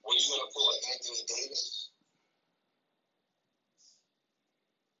 what are you going to pull like Anthony Davis?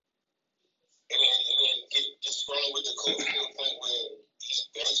 And then get disgruntled with the coach to the point where he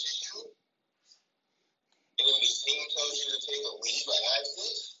benches you? And then the team tells you to take a leave of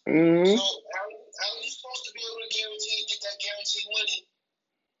absence? Mm-hmm. So how are you supposed to be able to get that guaranteed money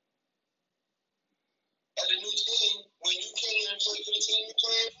at a new team when you can't even play for the team you're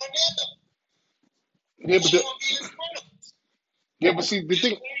playing for now? Yeah, but see the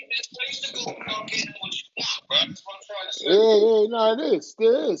thing. There's ways to go about getting what you want, bro. That's what I'm trying to say. Yeah, no, it is.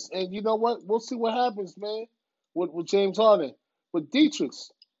 There is. And you know what? We'll see what happens, man, with James Harden. But Dietrich,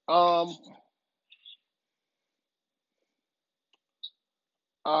 I'm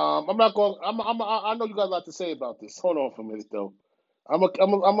not going. I know you got a lot to say about this. Hold on for a minute, though. I'm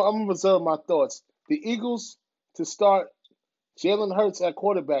gonna reserve my thoughts. The Eagles to start Jalen Hurts at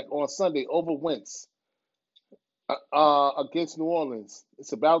quarterback on Sunday over Wentz against New Orleans.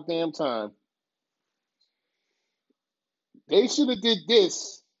 It's about damn time. They should have did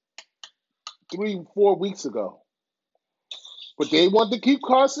this 3-4 weeks ago, but they wanted to keep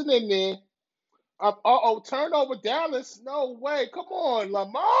Carson in there. Turnover Dallas. No way. Come on,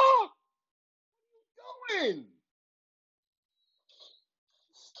 Lamar. What are you doing?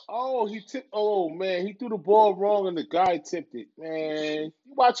 Oh, he tipped. Oh man, he threw the ball wrong and the guy tipped it. Man,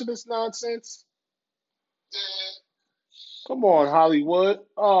 you watching this nonsense? Come on, Hollywood.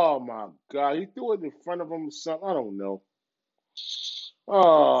 Oh my God, he threw it in front of him or something. I don't know.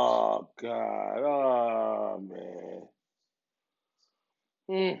 Oh God. Oh man.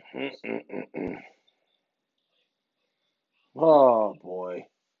 Mm. Oh boy.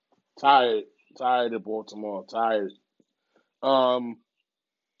 Tired of Baltimore. Tired. Um.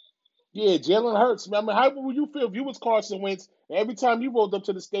 Yeah, Jalen Hurts. I mean, how would you feel if you was Carson Wentz and every time you rolled up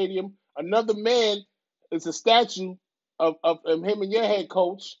to the stadium, another man is a statue of him and your head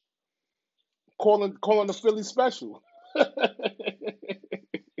coach calling the Philly special, and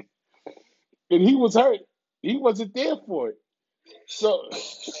he was hurt. He wasn't there for it. So,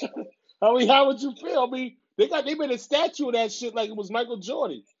 I mean, how would you feel? I mean, they made a statue of that shit like it was Michael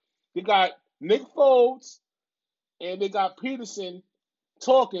Jordan. They got Nick Foles and they got Peterson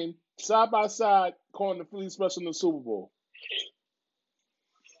talking side by side, calling the Philly special in the Super Bowl.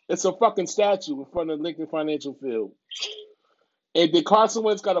 It's a fucking statue in front of Lincoln Financial Field. And the Carson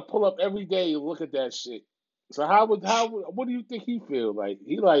Wentz got to pull up every day and look at that shit. So what do you think he feel like?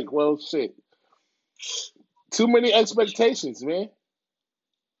 He like, well, shit. Too many expectations, man.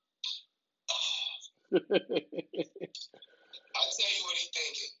 I'll tell you what he's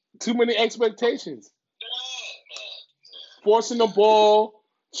thinking. Too many expectations. No. Forcing the ball,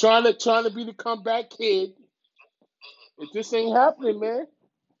 trying to be the comeback kid. It just ain't happening, man.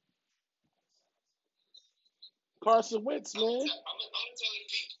 Carson Wentz, man. I'm gonna tell the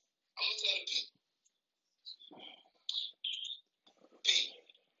people. Pete,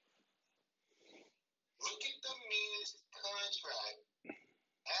 look at the man's contract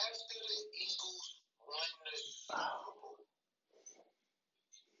after the Eagles won the Super Bowl.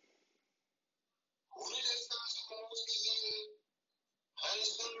 Who did they sign for multi-year,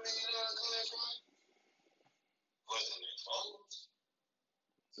 $100 million contract? Wasn't it Foles?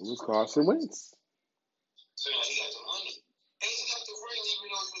 It was Carson Wentz. So now he got the money. And he got the ring even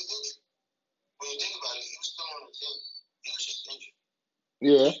though he was injured. When you think about it, he was still on the team. He was just injured.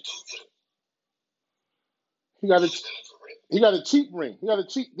 Yeah. So you do get him. He got a He got a cheap ring. He got a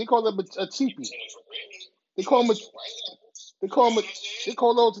cheap. They call him a cheapie. They call him a. They call him a. They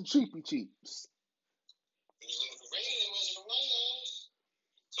call those a cheapie cheaps.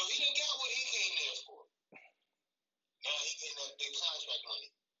 So he didn't got what he came there for. Now he getting that big contract money.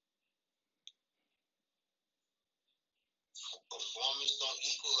 Performance don't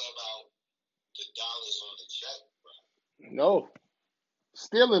equal about the dollars on the check, bro. No,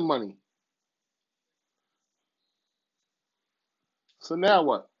 stealing money. So now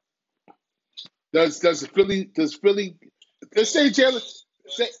what? Does Philly? Let's say Jalen.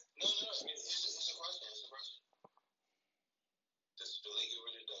 Say, No, it's a question. Does Philly get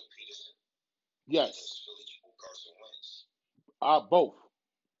rid of Doug Peterson? yes. Does Philly keep Carson Wentz? Both.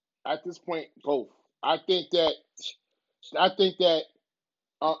 At this point, both. I think that.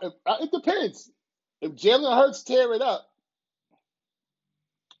 It depends. If Jalen Hurts tear it up,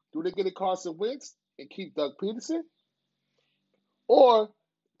 do they get a Carson Wentz and keep Doug Peterson, or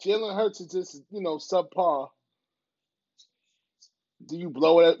Jalen Hurts is just subpar? Do you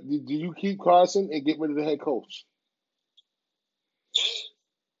blow it up? Do you keep Carson and get rid of the head coach? Yeah,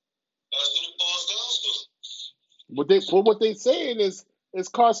 that's what it boils down to. What they saying is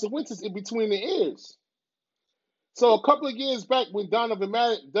Carson Wentz is in between the ears. So a couple of years back when Donovan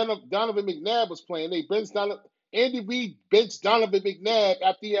McNabb was playing, Andy Reid benched Donovan McNabb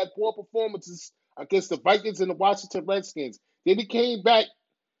after he had poor performances against the Vikings and the Washington Redskins. Then he came back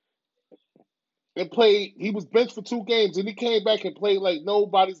and played. He was benched for 2 games, and he came back and played like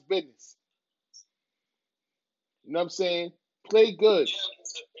nobody's business. You know what I'm saying? Played good. Yeah,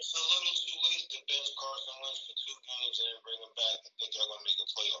 it's a little too late to bench Carson Wentz for 2 games and then bring him back and think y'all gonna make a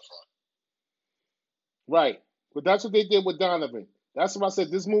playoff run. Right. But that's what they did with Donovan. That's what I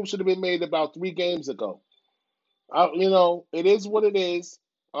said. This move should have been made about 3 games ago. It is what it is.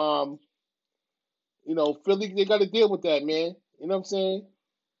 Philly, they got to deal with that, man. You know what I'm saying?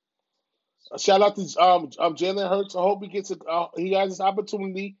 A shout out to Jalen Hurts. I hope he has this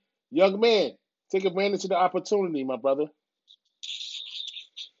opportunity. Young man, take advantage of the opportunity, my brother.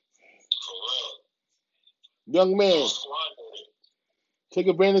 For real. Young man, No squandering. take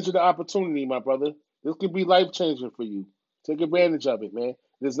advantage of the opportunity, my brother. This could be life changing for you. Take advantage of it, man.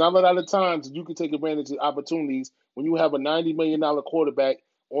 There's not a lot of times that you can take advantage of opportunities when you have a $90 million quarterback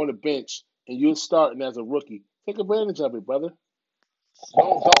on the bench and you're starting as a rookie. Take advantage of it, brother.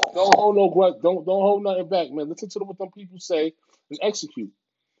 Don't hold no grudge. Don't hold nothing back, man. Listen to what them people say and execute.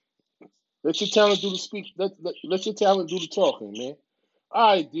 Let your talent do the speak. Let your talent do the talking, man.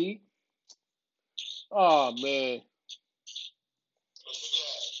 All right, D. Oh man,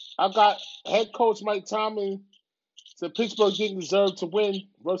 I got head coach Mike Tomlin. Said Pittsburgh didn't deserve to win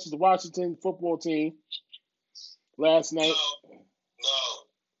versus the Washington football team last night. No.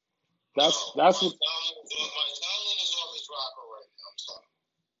 That's what. Mike Tomlin is off his rocker right now. I'm sorry.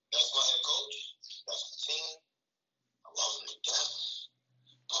 That's my head coach. That's the team. I love him to death.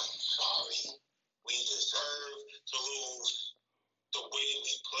 But I'm sorry. We deserve to lose the way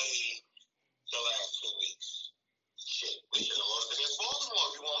we played the last 2 weeks. Shit, we should have lost against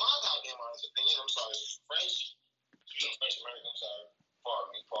Baltimore if you want my goddamn honest opinion. I'm sorry. French American, I'm sorry.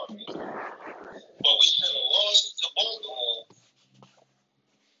 Pardon me. But we should have lost to Baltimore.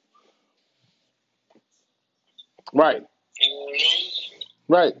 Right. You know what I mean?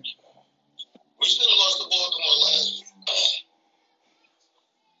 Right. We should have lost to Baltimore last week.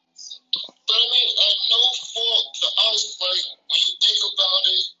 But I mean, at no fault to us, like, when you think about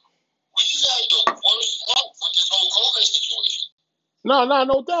it, we had the worst luck with this whole COVID situation.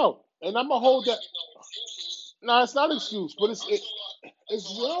 No doubt. And I'm going to hold that. No, it's not an excuse, but it's reality. I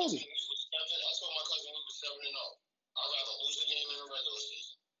told my cousin we was 7-0. I'd rather lose a game in the regular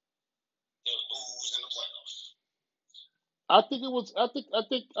season than lose in the playoffs.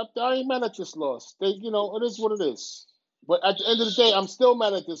 I ain't mad at this loss. It is what it is. But at the end of the day, I'm still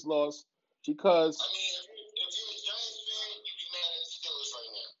mad at this loss because. I mean, if you're a Giants fan, you'd be mad at the Steelers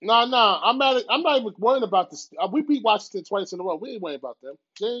right now. No, I'm not even worried about this. We beat Washington twice in a row. We ain't worried about them.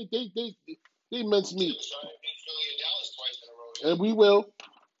 They mince meat. And we will.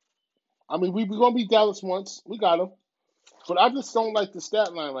 I mean, we're going to beat Dallas once. We got them. But I just don't like the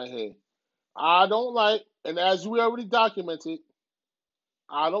stat line right here. I don't like, and as we already documented,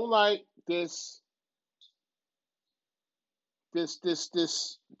 I don't like this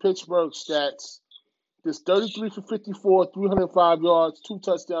Pittsburgh stats. This 33 for 54, 305 yards, 2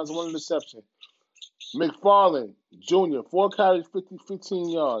 touchdowns, 1 interception. McFarland Jr., 4 carries, 15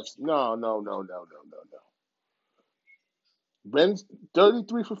 yards. No. Ben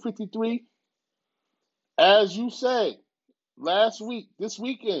 33 for 53. As you say, this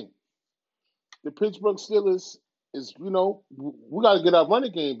weekend, the Pittsburgh Steelers is, we got to get our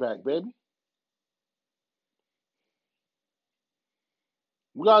running game back, baby.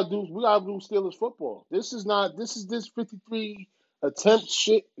 We gotta do Steelers football. This is this 53 attempt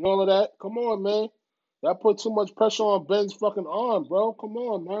shit and all of that. Come on, man. That put too much pressure on Ben's fucking arm, bro. Come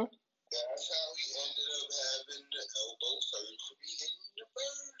on, man. That's how he ended up having the elbow surgery in the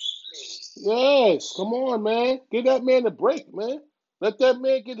first place. Yes, come on, man. Give that man a break, man. Let that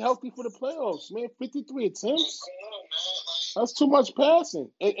man get healthy for the playoffs, man. 53 attempts. Come on, man. That's too much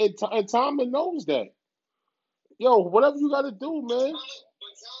passing. And Tomlin knows that. Yo, whatever you got to do, man.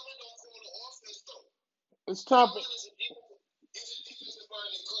 But Tomlin don't call the offense, though. It's time. Tomlin is a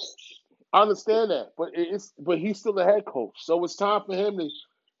defensive-minded coach. I understand that, but he's still a head coach, so it's time for him to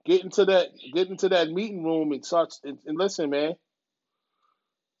get into that meeting room and start and listen, man.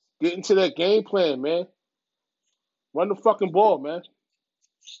 Get into that game plan, man. Run the fucking ball, man.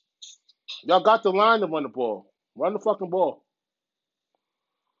 Y'all got the line to run the ball. Run the fucking ball.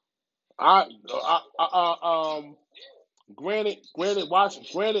 Granted,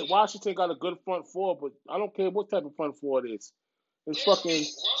 Washington got a good front four, but I don't care what type of front four it is. It's fucking.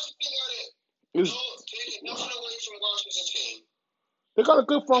 It's, Nothing away from Washington team. they got a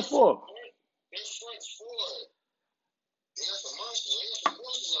good front four. Their front four, they got some monsters. They got some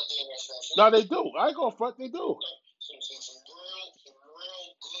horses out there in that front four. No, they do. I ain't gonna front. They do. Some real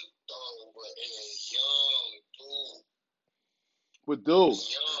good though, but they a young dude. But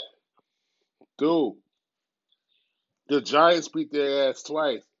dude, the Giants beat their ass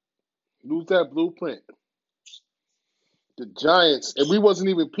twice. Lose that blueprint. The Giants, and we wasn't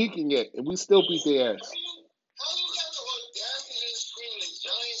even peaking yet, and we still beat their ass. How you got the audacity to scream the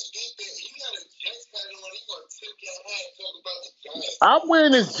Giants beat them? You got a Jets hat on, you gonna tip your hat and talk about the Giants. I'm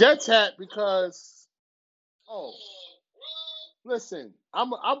wearing this Jets hat because, listen,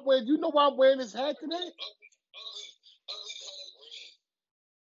 I'm wearing. You know why I'm wearing this hat today? Ugly color green.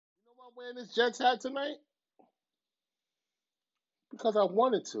 You know why I'm wearing this Jets hat tonight? Because I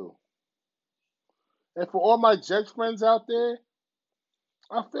wanted to. And for all my Jets friends out there,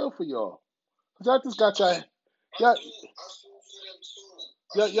 I feel for y'all. Cause I just got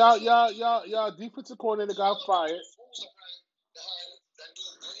y'all defensive coordinator got fired.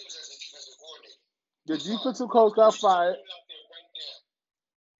 The defensive coach got fired.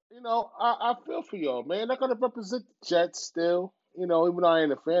 I feel for y'all, man. They're gonna represent the Jets still. Even though I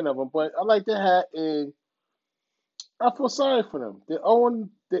ain't a fan of them, but I like their hat, and I feel sorry for them. They're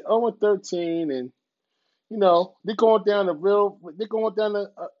 0-13, and they're going down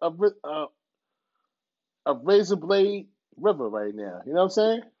a razor blade river right now. You know what I'm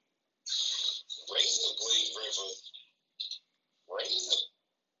saying? Razor blade river. Razor.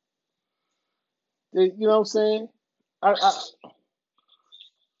 You know what I'm saying? I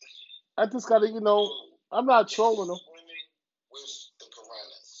just gotta, I'm not trolling them. With the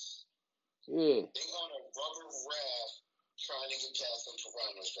piranhas. Yeah. They're on a rubber raft trying to get past some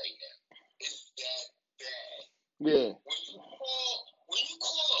piranhas right now. It's that bad. Yeah. When you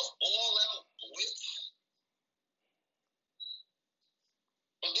call an all-out blitz,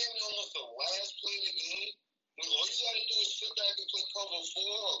 and then almost the last play of the game, when all you got to do is sit back and play cover 4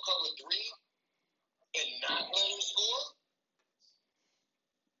 or cover 3 and not let them score,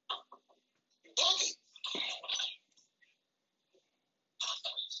 you bugging.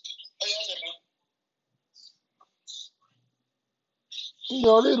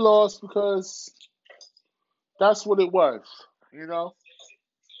 They lost because that's what it was. Hold on.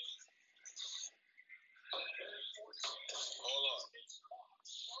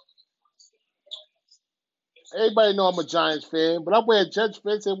 Everybody know I'm a Giants fan, but I'm wearing Jets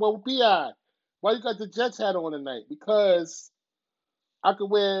fans and well, Bi, why you got the Jets hat on tonight? Because I could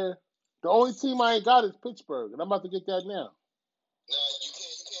wear. The only team I ain't got is Pittsburgh, and I'm about to get that now. No, you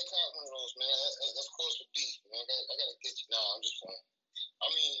can't cop one of those, man. That's close to beef, man. I gotta get you. Nah, I'm just playing. I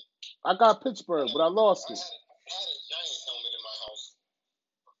mean, I got Pittsburgh, but I lost it. I had a Giants helmet in my house.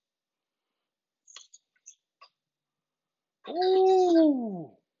 Ooh.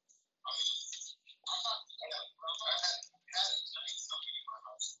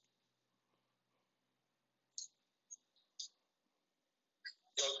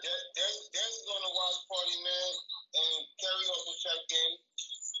 Yo, there's going to watch party, man, and Kerry also checked in.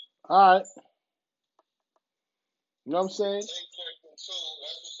 All right. You know what I'm saying?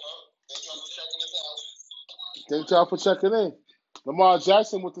 Thank y'all for checking in. Lamar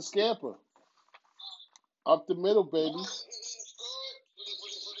Jackson with the scamper. Up the middle, baby.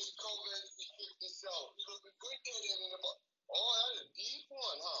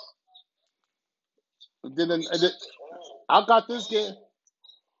 And then I got this game.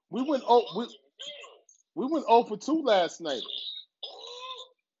 We went We went 0 for 2 last night.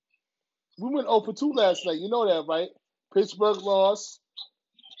 We went 0 for 2 last night. You know that, right? Pittsburgh lost.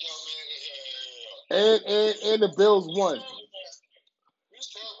 And the Bills won. We was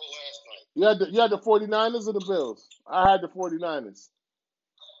terrible last night. You had the 49ers or the Bills? I had the 49ers.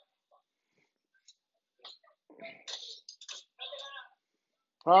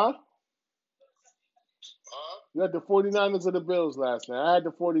 Huh? You had the 49ers or the Bills last night? I had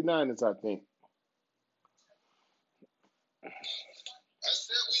the 49ers, I think. I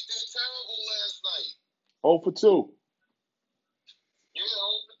said we did terrible last night. 0 for 2. Yeah, 0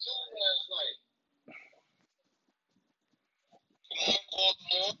 for 2 last night. Come on,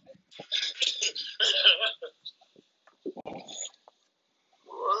 Baltimore.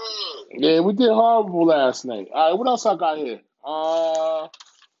 Yeah, we did horrible last night. All right, what else I got here?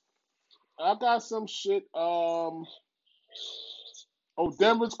 I got some shit.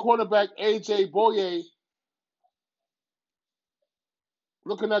 Denver's quarterback AJ Boye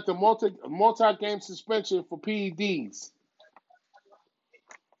looking at the multi-game suspension for PEDs.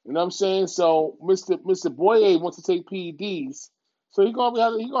 You know what I'm saying? So Mr. Boye wants to take PEDs, so he gonna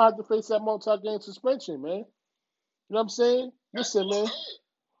have to face that multi-game suspension, man. You know what I'm saying? Listen, man.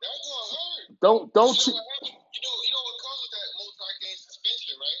 That's gonna hurt. Don't You know what comes with that multi-game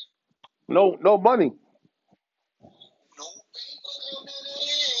suspension, right? No money. No paper coming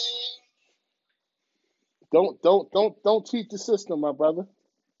in. Don't cheat the system, my brother.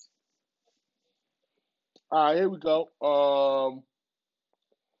 All right, here we go.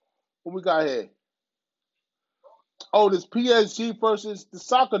 What we got here? Oh, this PSG versus the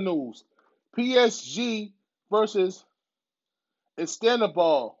soccer news. PSG versus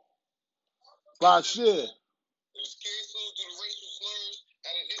Istanbul. Bashir. It was canceled due to racial slurs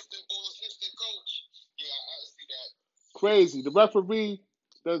at an Istanbul assistant coach. Yeah, I see that. Crazy. The referee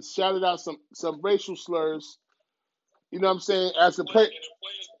that shouted out some racial slurs. You know what I'm saying? As the play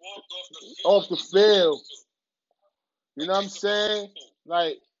off the field. You know what I'm saying?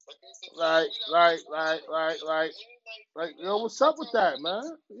 Like, yo, what's up with that,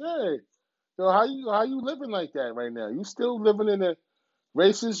 man? Yeah. So how you living like that right now? You still living in the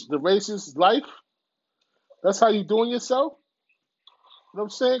racist life? That's how you doing yourself? You know what I'm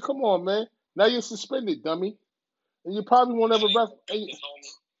saying? Come on, man. Now you're suspended, dummy. And you probably won't ever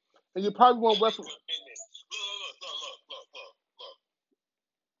and you probably won't refer. Look.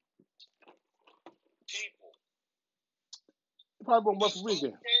 People. You probably won't referee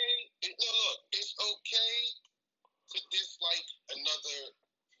again. It's okay to dislike another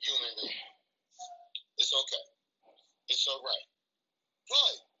human being. It's okay. It's all right.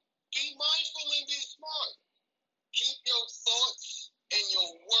 But be mindful and be smart. Keep your thoughts and your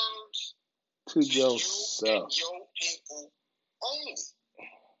words to yourself. You and your people only.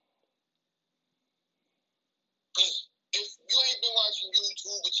 Because if you ain't been watching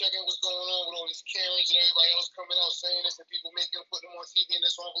YouTube or checking what's going on with all these Karens and everybody else coming out saying this and people putting them on TV and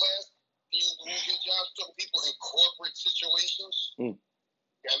this on blast, you lose your job. Talking people in corporate situations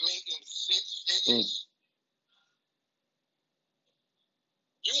that making 6 figures.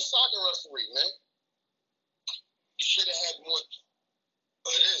 You a soccer referee, man. You should have had more of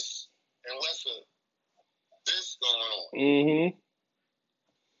this and less of this going on. Mm-hmm.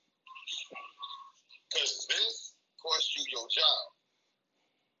 Because this cost you your job.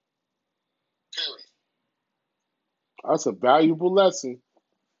 Period. That's a valuable lesson.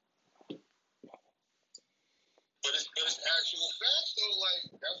 But it's actual facts, though.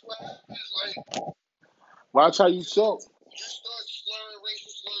 Like, that's what happens. Like, watch how you talk. You start slurring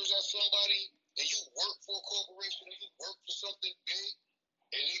racial slurs at somebody, and you work for a corporation, or you work for something big,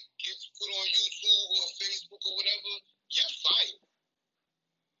 and it gets put on YouTube or Facebook or whatever, you're fired.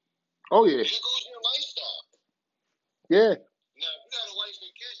 Oh, yeah. There goes your lifestyle. Yeah. Now, if you got a wife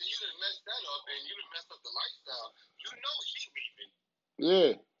and kids, and you done messed that up, and you done messed up the lifestyle, you know she leaving.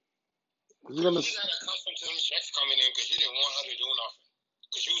 Yeah. She got accustomed to them checks coming in because you didn't want her to do nothing.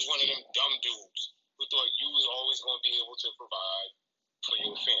 Because you was one of them dumb dudes who thought you was always going to be able to provide for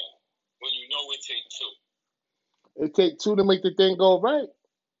your family. When you know it takes two. It takes two to make the thing go right.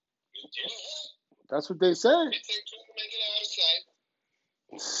 Yeah. That's what they say. It takes two to make it out of sight.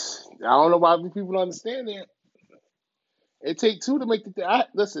 I don't know why people don't understand that. It takes two to make the thing.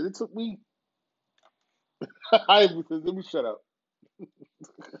 Listen, it took me. Let me shut up.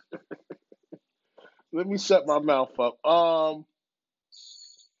 Let me shut my mouth up.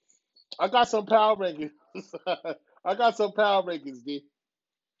 I got some power rankings. D.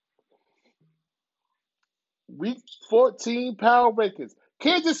 Week 14 power rankings.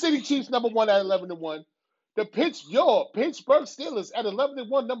 Kansas City Chiefs number 1 at 11-1. The Pittsburgh Steelers at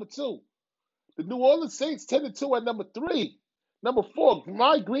 11-1, number 2. The New Orleans Saints 10-2 at number 3. Number 4,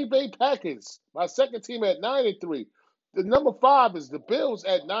 my Green Bay Packers, my second team at 9-3. The number 5 is the Bills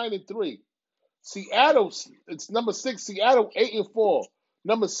at 9-3. Seattle, it's number 6, Seattle 8-4.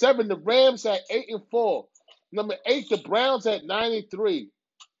 Number 7, the Rams at 8-4. Number 8, the Browns at 9-3.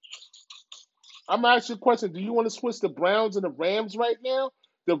 I'm gonna ask you a question. Do you want to switch the Browns and the Rams right now?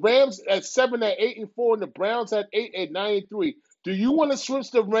 The Rams at 7 at 8-4, and the Browns at 8 at 9-3. Do you want to switch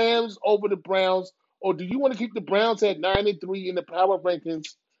the Rams over the Browns, or do you want to keep the Browns at 9-3 in the power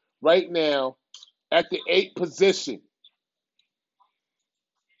rankings right now at the 8th position?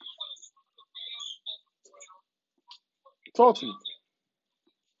 Talk to me.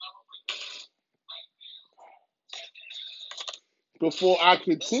 Before I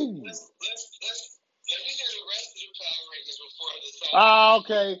continue. Let me hear the rest of the power rankings before I decide.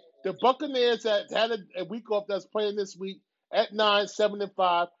 Okay. The Buccaneers had a week off that's playing this week at 9,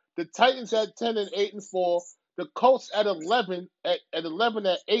 7-5. The Titans at 10 and 8-4. The Colts at 11 at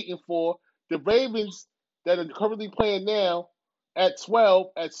 8-4. The Ravens that are currently playing now at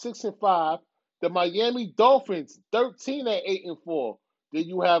 12 at 6-5. The Miami Dolphins 13 at 8-4. Then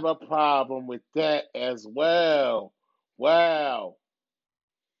you have a problem with that as well. Wow.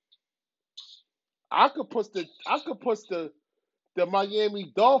 I could put the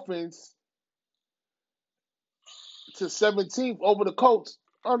Miami Dolphins to 17th over the Colts.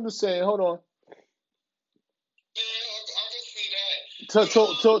 I'm just saying, hold on. Yeah, I can see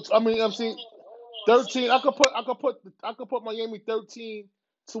that. I'm saying 13. I could put Miami 13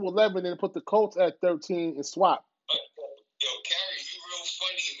 to 11 and put the Colts at 13 and swap. Yo, Carrie, you real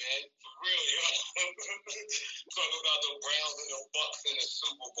funny, man. For real, yo. Talk about the Browns and the Bucks in the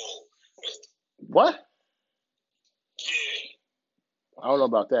Super Bowl. What? Yeah. I don't know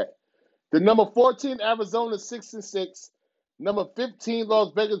about that. The number 14 Arizona 6-6. Number 15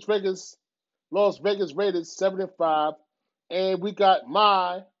 Las Vegas Raiders 7-5. And we got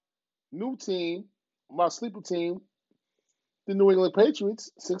my new team, my sleeper team, the New England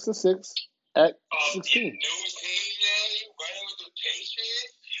Patriots 6-6 at 16. Your new team, man? You running with the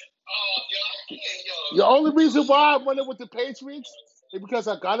Patriots? Oh, yo. The only reason why I'm running with the Patriots is because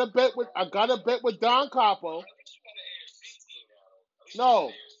I got a bet with Don Capo.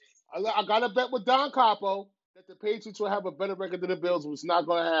 No, I got a bet with Don Capo that the Patriots will have a better record than the Bills, which is not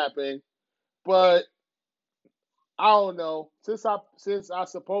going to happen. But I don't know. Since I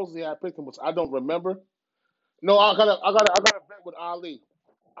supposedly had picked them, which I don't remember. No, I got a bet with Ali.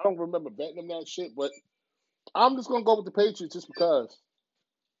 I don't remember betting them that shit, but I'm just gonna go with the Patriots just because.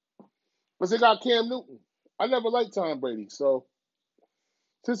 Because they got Cam Newton. I never liked Tom Brady, so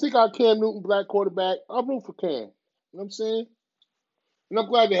since he got Cam Newton, black quarterback, I'll root for Cam. You know what I'm saying? And I'm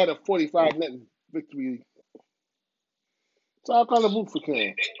glad they had a 45-0 victory. So I'll kind of root for Cam.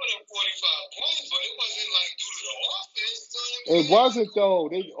 They put up 45 points, but it wasn't like due to the offense. It wasn't though.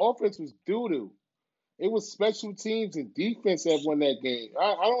 The offense was doo-doo. It was special teams and defense that won that game.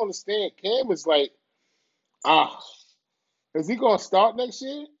 I don't understand. Cam is like, is he gonna start next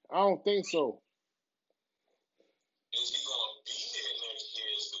year? I don't think so. Is he going to be there next year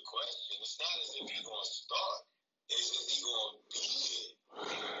is the question. It's not as if he's going to start. It's if he's going to be there.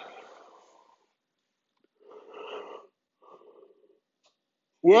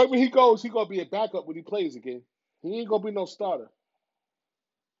 Wherever he goes, he's gonna be a backup when he plays again. He ain't gonna be no starter.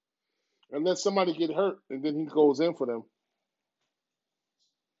 Unless somebody get hurt and then he goes in for them.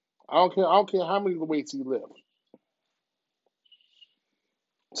 I don't care how many weights he lifts.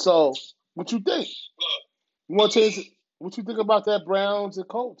 So, what you think? Look, You want to change? What you think about that Browns and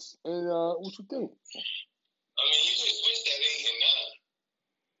Colts? And what you think? I mean, you can switch that 8 and 9.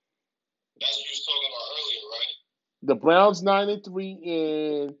 That's what you was talking about earlier, right? The Browns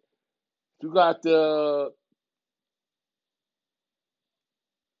 9-3, and you got the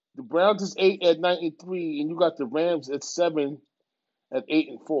Browns is 8 at 9-3, and you got the Rams at 7 at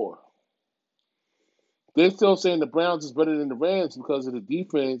 8-4. They're still saying the Browns is better than the Rams because of the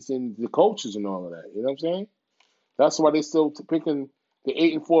defense and the coaches and all of that. You know what I'm saying? That's why they're still picking the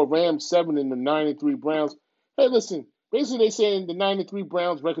 8-4 Rams, 7 and the 9-3 Browns. Hey, listen. Basically, they're saying the 9-3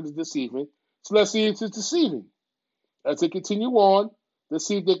 Browns record is deceiving. So let's see if it's deceiving. As they continue on, let's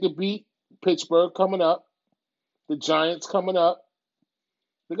see if they can beat Pittsburgh coming up, the Giants coming up.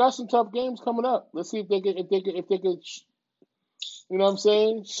 They got some tough games coming up. Let's see if they could, you know what I'm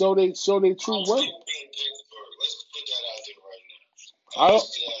saying? Show they true worth. Let's put that out there right now.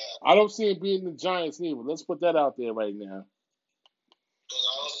 I don't see it being the Giants neither. Let's put that out there right now. Because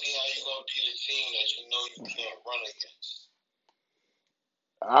I don't see how you're going to beat a team that you know you can't run against.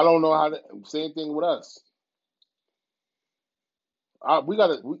 I don't know how to. Same thing with us. Our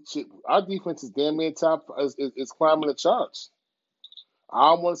defense is damn near top is climbing the charts.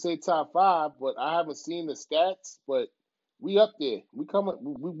 I don't want to say top five, but I haven't seen the stats. But we up there. We coming.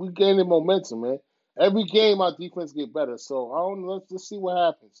 We gaining momentum, man. Every game our defense get better. So I don't know. Let's just see what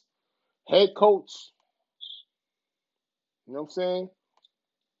happens. Head coach. You know what I'm saying?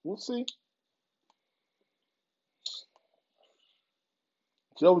 We'll see.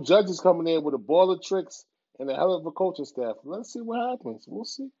 Joe Judge is coming in with a ball of tricks and a hell of a coaching staff. Let's see what happens. We'll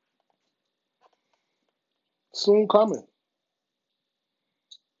see. Soon coming.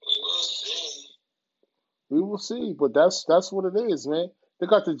 We will see. We will see. But that's what it is, man. They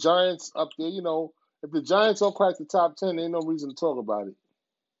got the Giants up there. You know, if the Giants don't crack the top 10, there ain't no reason to talk about it.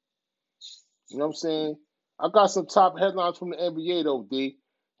 You know what I'm saying? I got some top headlines from the NBA though, D.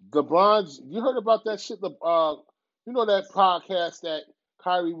 LeBron, you heard about that shit? You know that podcast that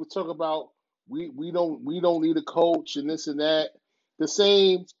Kyrie was talking about? We don't need a coach and this and that. The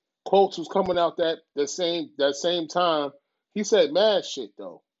same quotes was coming out that same time. He said mad shit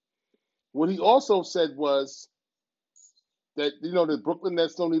though. What he also said was that the Brooklyn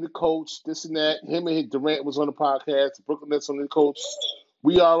Nets don't need a coach, this and that. Him and Durant was on the podcast. The Brooklyn Nets don't need a coach.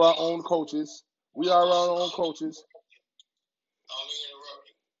 We are our own coaches. We are our own coaches. I'll interrupt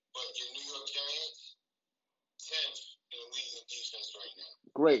you, but your New York Giants, 10th in the league in defense right now.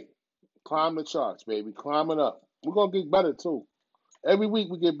 Great. Climb the charts, baby. Climbing up. We're gonna get better too. Every week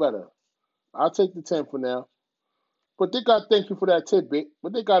we get better. I'll take the 10 for now. But thank you for that tidbit.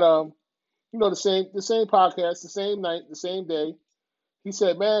 But they got the same podcast, the same night, the same day. He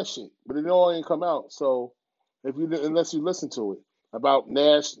said mad shit, but it all ain't come out. So unless you listen to it about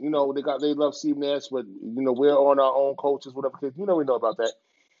Nash, they love Steve Nash, but we're on our own coaches, whatever. Cause we know about that.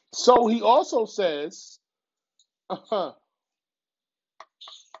 So he also says,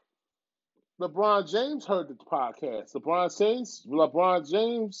 LeBron James heard the podcast. LeBron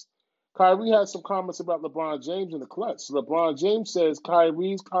James, Kyrie had some comments about LeBron James in the clutch. LeBron James says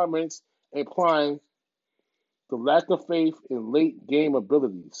Kyrie's comments implying the lack of faith in late game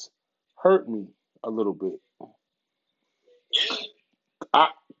abilities hurt me a little bit. Yeah. I,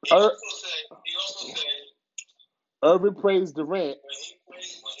 He also said Irvin praised Durant. when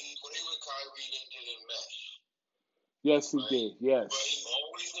he played with Kyrie, they didn't mesh. Yes, he Right? did. Yes. But he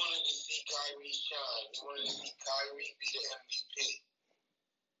always wanted to see Kyrie shine. He wanted to see Kyrie be the MVP.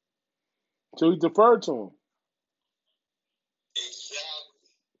 So he deferred to him. Exactly.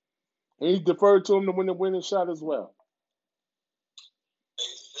 And he deferred to him to win the winning shot as well.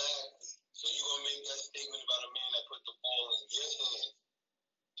 Exactly. So you're going to make that statement about a man that put the ball in his hand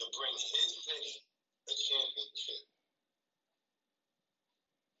to bring his city a championship.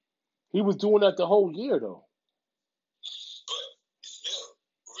 He was doing that the whole year, though. But still,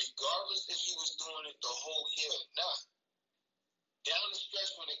 regardless if he was doing it the whole year or not, down the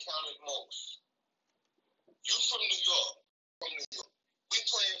stretch when it counted most, you from New York. We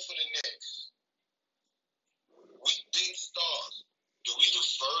playing for the Knicks. We big stars. Do we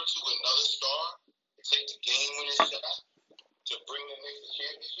defer to another star to take the game-winning shot to bring the Knicks a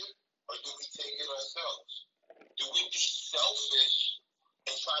championship? Or do we take it ourselves? Do we be selfish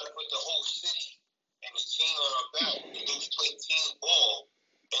and try to put the whole city and the team on our back? And do we play team ball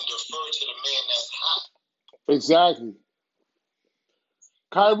and defer to the man that's hot? Exactly.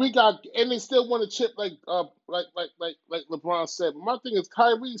 Kyrie and they still want to chip like LeBron said. My thing is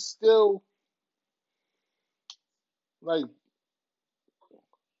Kyrie still like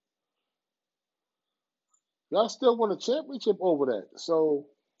y'all still want a championship over that. So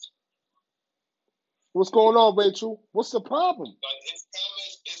what's going on, Rachel? What's the problem? Like it's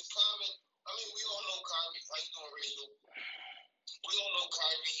common. I mean, we all know Kyrie. How you doing, Rachel? We all know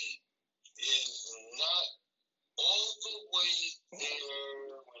Kyrie is not all the way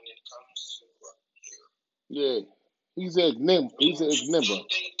there when it comes to up here. Yeah, he's an ignimber. You think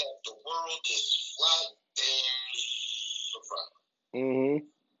that the world is flat? There's the problem. Mm-hmm.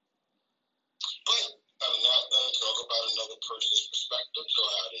 But I'm not going to talk about another person's perspective or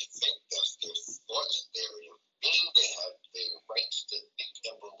how they think. That's their thoughts, their being. They have their rights to think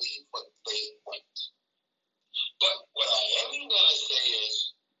and believe what they want. But what I am going to say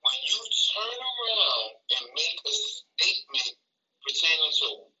is, when you turn around and make a statement pertaining to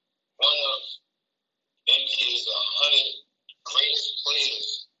one of NBA's 100 greatest players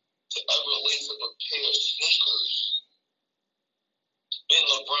to ever lace up a pair of sneakers in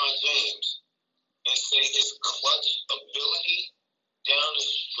LeBron James and say his clutch ability down the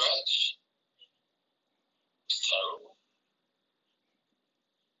stretch is terrible.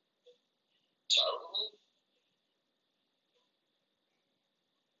 Terrible.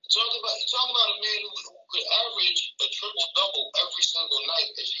 You're talking about a man who could average a triple-double every single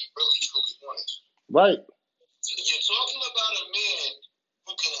night if he really, truly wanted to. Right. So you're talking about a man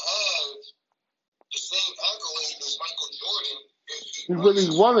who can have the same accolades as Michael Jordan if He really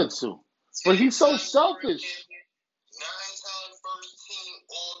wanted to. But he's so selfish. 9-time first team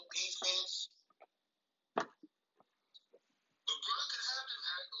all defense. LeBron could have them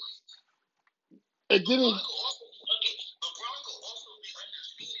accolades. It didn't. LeBron could also be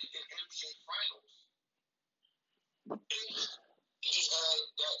undefeated in NBA Finals. He had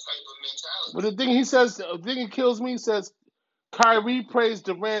that type of mentality. But the thing he says, the thing that kills me, he says Kyrie praised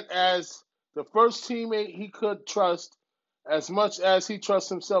Durant as the first teammate he could trust as much as he trusts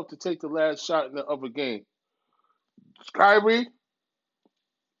himself to take the last shot of a game. Kyrie,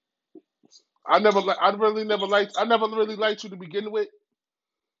 I never really liked you to begin with,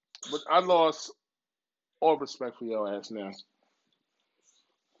 but I lost all respect for your ass now.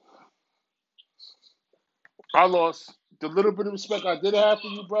 I lost the little bit of respect I did have for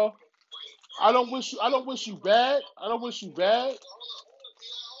you, bro. I don't wish you bad.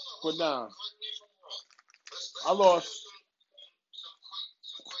 But nah. I lost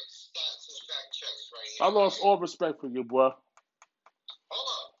all respect for you, bro.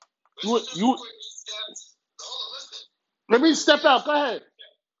 Let me step out. Go ahead.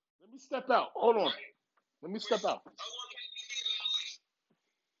 Let me step out. Hold on. Let me step out.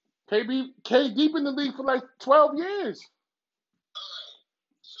 KD been in the league for like 12 years.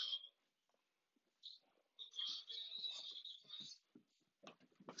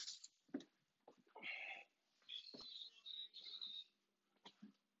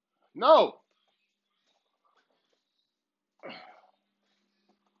 No.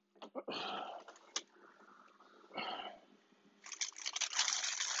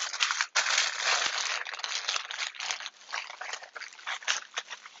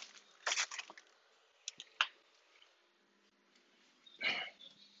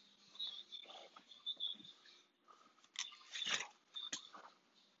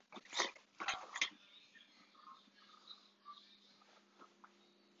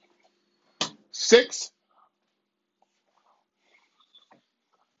 Six.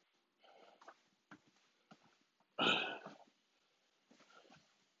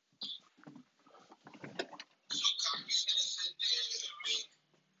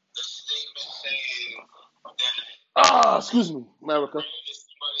 Excuse me, America.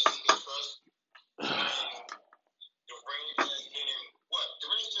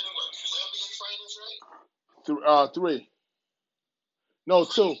 Three. No,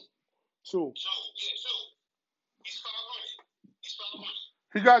 two. Two.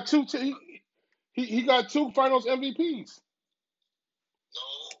 He got two. He got two Finals MVPs.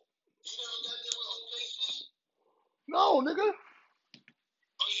 No, nigga.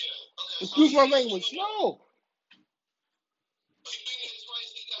 Excuse my language. No.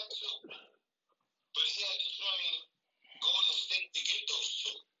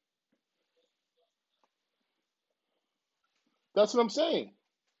 That's what I'm saying.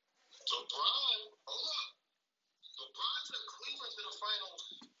 LeBron took Cleveland to the finals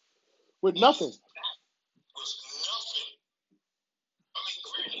with nothing. I mean,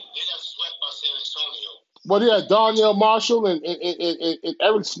 granted, they got swept by San Antonio. Well, they had Darnell Marshall and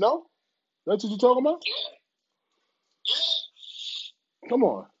Eric Snow. That's what you're talking about? Yeah. Come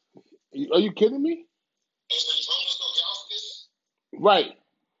on. Are you kidding me? Right.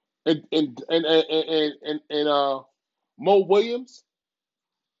 And Mo Williams.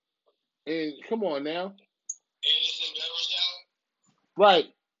 And come on now.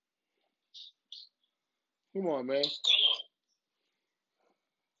 Right. Come on, man. Did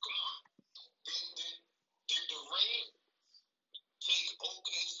Durant take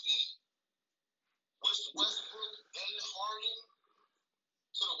OKC, Westbrook, and Harden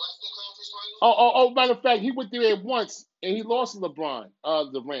to the Western Conference Finals? Oh, matter of fact, he went there once and he lost to Durant.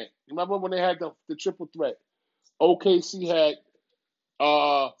 Remember when they had the triple threat? OKC had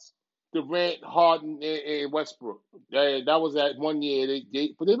Durant, Harden, and Westbrook. That was that 1 year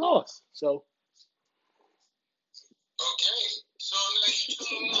but they lost. So. Okay, so now you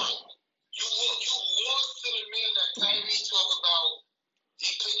 2-1. You lost to the man that Kyrie talk about.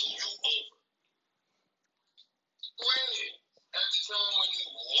 He picked you over. Granted, at the time when you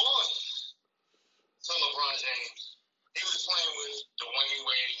lost to LeBron James, he was playing with Dwayne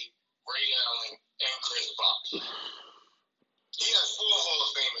Wade, Ray Allen, and Chris Bosh. He had 4 Hall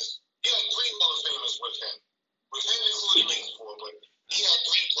of Famers. He had 3 Hall of Famers with him. With him including me 4, but he had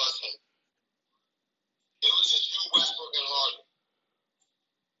 3 plus him. It was just you, Westbrook, and Harden.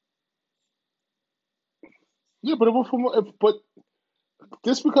 Yeah, but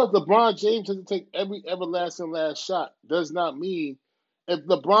Just because LeBron James doesn't take every everlasting last shot does not mean if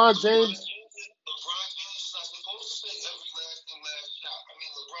LeBron James. LeBron James is not supposed to take every last shot. I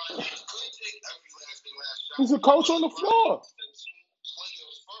mean, LeBron James could take every last shot. He's a coach on the floor. The team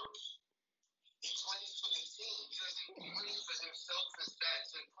players first. He plays for the team. He doesn't play for himself and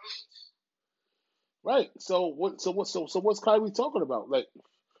stats and points. Right. So what's Kyrie talking about? Like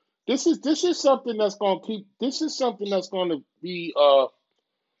this is something that's gonna keep. This is something that's gonna be.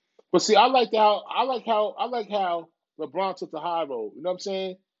 But see, I like how LeBron took the high road. You know what I'm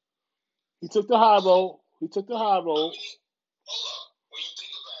saying? He took the high road. He took the high road. Hold up. When you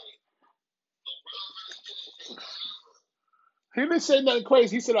think about it, LeBron really didn't take the high road. He didn't say nothing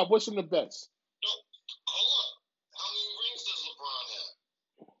crazy. He said, "I wish him the best." No, hold up. How many rings does LeBron have?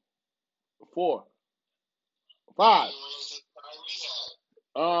 4, How 5. many rings does Kyrie have?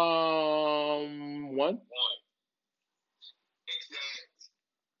 1. One. Exactly.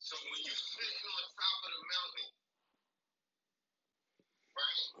 So when you're sitting on top of the mountain,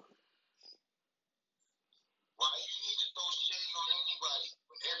 right? Why you need to throw shade on anybody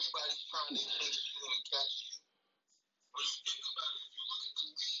when everybody's trying to chase you and catch you? When you think about it, if you look at the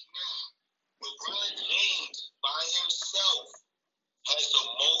league now, LeBron James by himself has the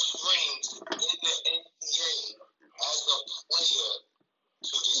most rings in the NBA as a player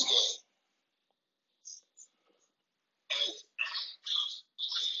to this day. As active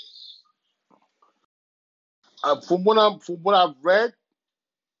players. From what I've read,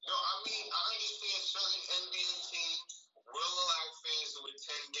 No, I mean, I understand certain NBA teams will allow fans to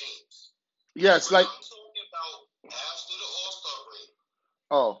attend games. yes, But like I'm talking about after the All-Star break,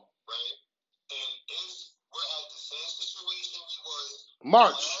 oh right? And we're at the same situation we was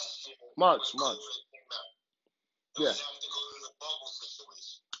March, last year March. when COVID came out. And Yeah, we have to go to the bubble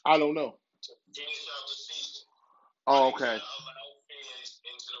situation I don't know. to finish out the season. Oh, But okay. they're gonna allow fans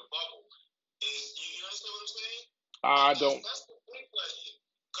into the bubble. You understand what I'm saying? I don't. That's the big question.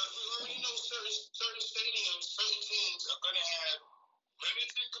 Because we already know certain stadiums, certain teams are going to have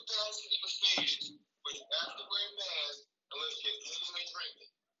limited capacity for fans, but you have to wear masks unless you're eating and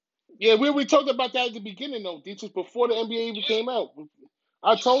drinking. Yeah, we talked about that at the beginning though. This was before the NBA even came out.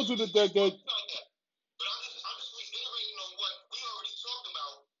 I told you that But I'm just reiterating on what we already talked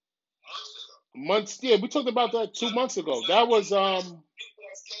about months ago. months. Yeah, we talked about that 2 months ago. That was People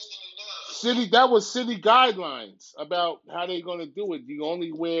that's catching it now. city. That was city guidelines about how they're gonna do it. You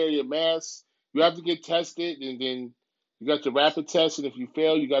only wear your mask. You have to get tested, and then you got your rapid test. And if you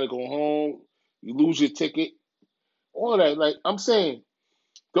fail, you got to go home. You lose your ticket. All that. Like I'm saying,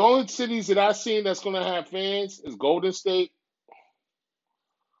 the only cities that I've seen that's gonna have fans is Golden State,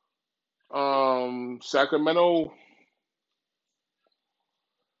 Sacramento,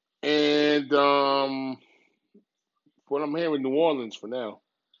 and what I'm hearing, New Orleans for now.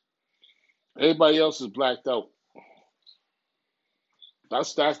 Everybody else is blacked out.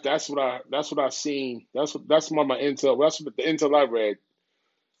 That's what I seen. That's my intel. That's what the intel I read.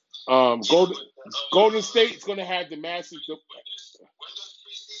 Golden State's gonna have the massive When does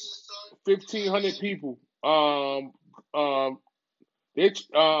preseason start? 1,500 people.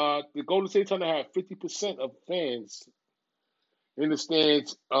 The Golden State's gonna have 50% of fans in the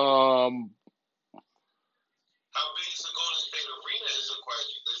stands. How big is the Golden State Arena is a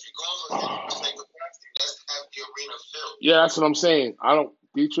question. Because if you're going with 50% capacity, that's to have the arena filled. Yeah, that's what I'm saying.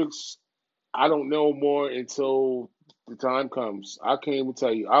 Dietrich's. I don't know more until the time comes. I can't even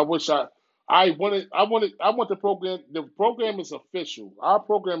tell you. I want the program. The program is official. Our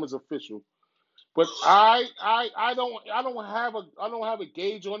program is official. But I don't have a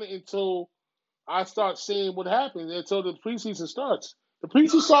gauge on it until I start seeing what happens. Until the preseason starts. The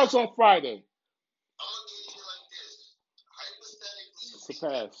preseason starts on Friday. I'm going to give you like this. Hypothetically It's a speaking,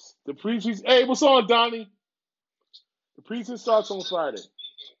 pass. The preseason. Hey, what's on, Donnie? The preseason starts on Friday. right?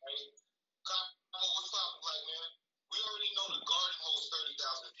 What's up, black man? We already know the Garden holds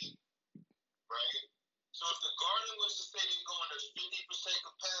 30,000 people, right? So if the Garden was to say they're going to 50%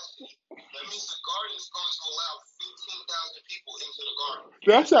 capacity, that means the Garden is going to allow 15,000 people into the Garden.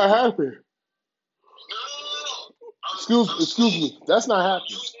 That's not happening. No. Excuse me. That's not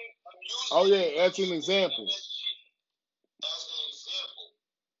happening. I'm using Oh yeah, that's an example. as an example,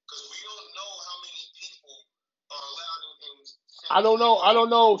 because we don't know how many people are allowed in I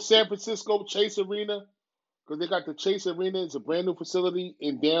don't know. San Francisco Chase Arena, because they got the Chase Arena. It's a brand new facility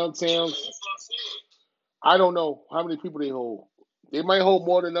in downtown. That's what I'm saying. I don't know how many people they hold. They might hold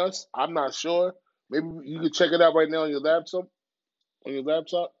more than us. I'm not sure. Maybe you can check it out right now on your laptop. I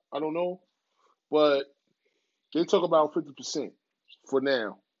don't know, but they talk about 50% for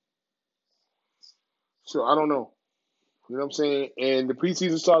now. So I don't know. You know what I'm saying? And the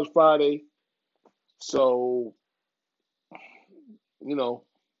preseason starts Friday, so you know,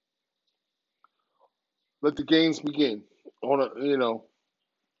 let the games begin.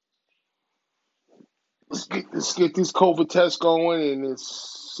 Let's get these COVID tests going and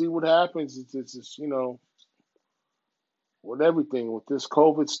let's see what happens. It's with everything with this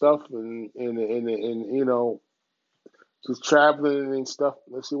COVID stuff and just traveling and stuff.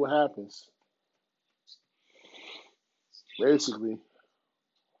 Let's see what happens. Basically,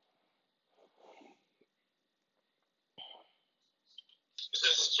 It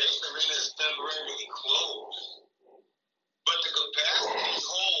says the Chase Arena is temporarily closed, but the capacity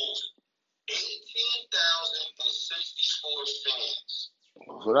holds 18,064 fans.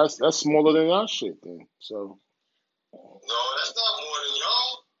 so that's smaller than our shit then. So No, that's not more than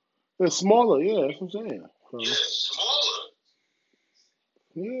y'all. it's smaller, yeah. That's what I'm saying. So, Yeah, it's smaller.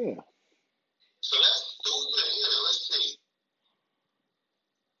 yeah. So that's stupid. Here, let's see.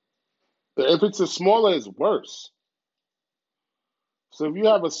 If it's a smaller, it's worse. So if you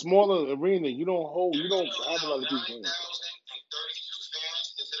have a smaller arena, you don't have a lot of people. 9,032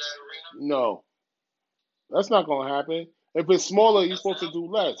 fans into that arena. No, that's not gonna happen. If it's smaller, you're supposed to do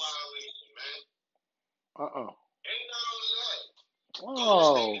less. Violation, man. Uh-uh. Ain't none of that.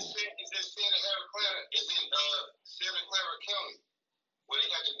 Oh. Golden State is in Santa Clara County, where they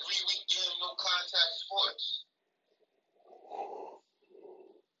got the 3-week game no contact sports.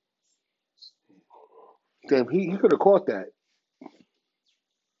 Damn, he could have caught that.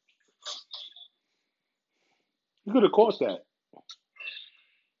 He could have caught that.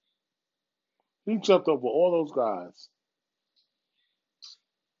 He jumped over all those guys.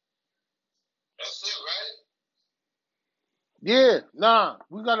 That's it, right? Yeah, nah,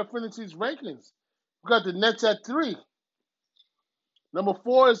 we gotta finish these rankings. We got the Nets at 3. Number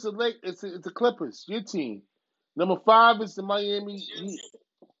 4 is it's the Clippers, your team. Number 5 is the Miami Heat.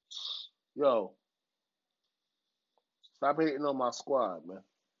 Yo, stop hating on my squad, man. No,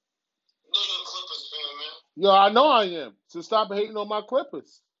 you're a Clippers fan, man. Yo, I know I am. So stop hating on my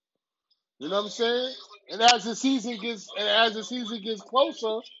Clippers. You know what I'm saying? And as the season gets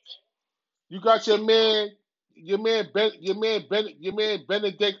closer, you got your man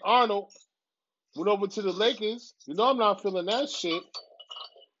Benedict Arnold went over to the Lakers. You know I'm not feeling that shit.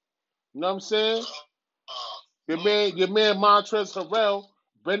 You know what I'm saying? Your man Montrezl Harrell,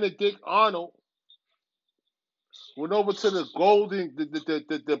 Benedict Arnold, went over to the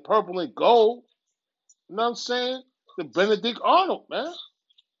the purple and gold. You know what I'm saying? The Benedict Arnold, man.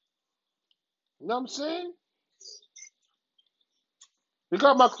 You know what I'm saying? You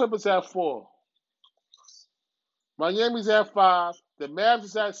got my Clippers at 4. Miami's at 5. The Mavs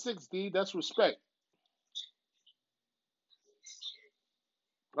is at 6, D. That's respect.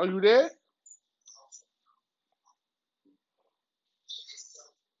 Are you there?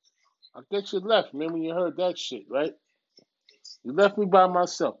 I guess you left, man, when you heard that shit, right? You left me by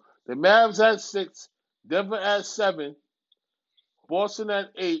myself. The Mavs at 6, Denver at 7, Boston at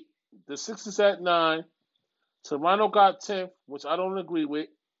 8, the Sixers at 9, Toronto got 10th, which I don't agree with.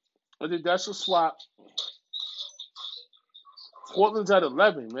 I think that's a swap. Portland's at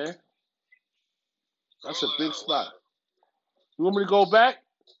 11, man. That's a big spot. You want me to go back?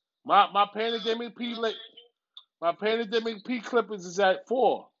 My pandemic P Clippers is at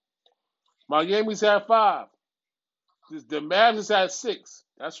 4. Miami's at 5. The Mavs is at 6.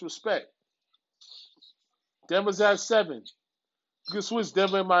 That's respect. Denver's at 7. You can switch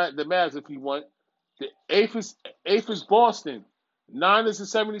Denver and the Mavs if you want. The 8th is Boston. 9 is the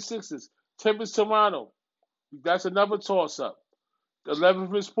 76ers. 10th is Toronto. That's another toss-up.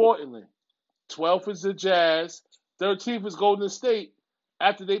 11th is Portland. 12th is the Jazz. 13th is Golden State.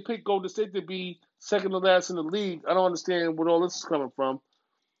 After they picked Golden State to be second to last in the league, I don't understand where all this is coming from.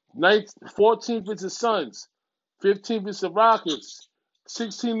 14th is the Suns. 15th is the Rockets.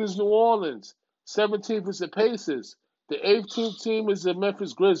 16th is New Orleans. 17th is the Pacers. The 18th team is the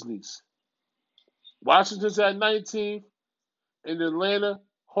Memphis Grizzlies. Washington's at 19th, and the Atlanta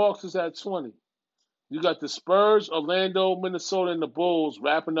Hawks is at 20. You got the Spurs, Orlando, Minnesota, and the Bulls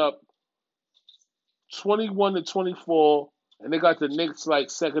wrapping up 21 to 24, and they got the Knicks like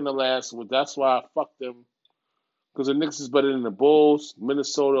second to last. Well, that's why I fucked them, because the Knicks is better than the Bulls,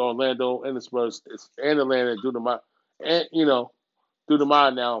 Minnesota, Orlando, and the Spurs, and Atlanta due to my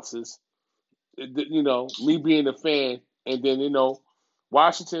analysis. Me being a fan, and then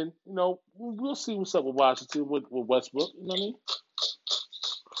Washington. We'll see what's up with Washington with Westbrook. You know what I mean?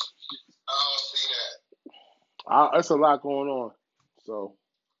 I don't see that. That's a lot going on. So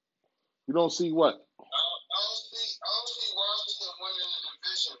you don't see what? I don't see Washington winning the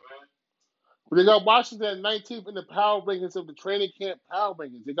division, man. But they got Washington at 19th in the power rankings of the training camp power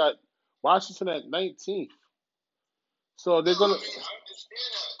rankings. They got Washington at 19th. So they're gonna. I mean, I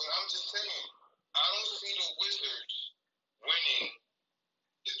understand that, but I'm just saying, I don't see the Wizards winning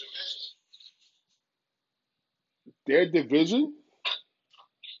the division. Their division?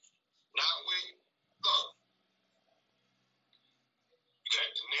 Not with, look, you got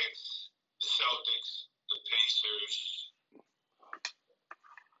the Knicks, the Celtics, the Pacers.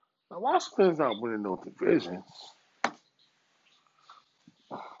 Now, Washington's not winning no divisions.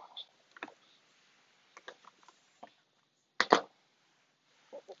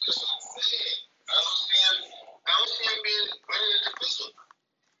 That's what I'm saying. I don't see him winning the division.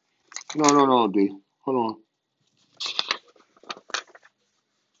 No, D. Hold on.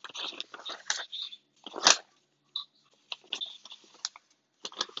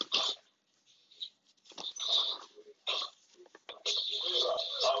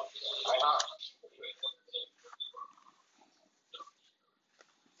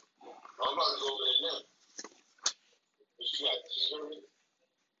 I'm about to go over there now. What you got?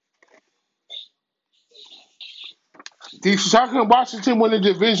 D, so how can Washington win the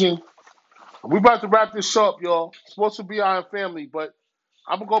division? We about to wrap this show up, y'all. Supposed to be our family, but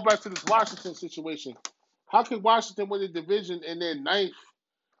I'm gonna go back to this Washington situation. How can Washington win the division and they're ninth?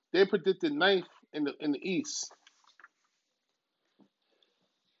 They predicted ninth in the East.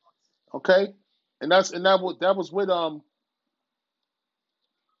 Okay, and that was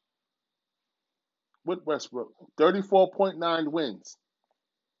with Westbrook, 34.9 wins.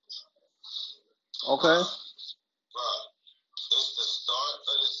 Okay. Bruh, it's the start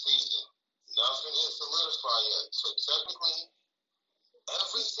of the season. Nothing is solidified yet. So technically,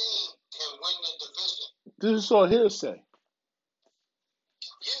 every team can win the division. This is all hearsay.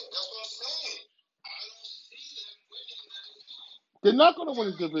 Yeah, that's what I'm saying. I don't see them winning the division. They're not going to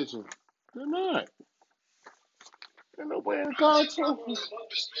win the division. They're not. There's no way in God's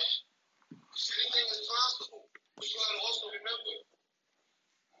Anything is possible. But you gotta also remember,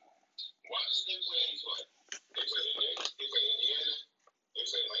 Washington plays what? They play the Knicks, they play Indiana, they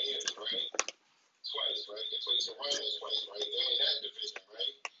play Miami, right? Twice, right? They play Toronto twice, right? They're in that division,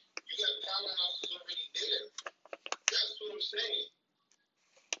 right? You got powerhouses already there. That's what I'm saying.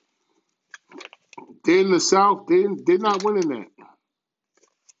 They're in the South. They're not winning that.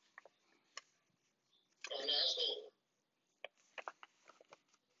 Oh, no, that's over.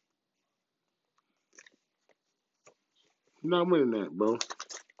 They're not winning that, bro.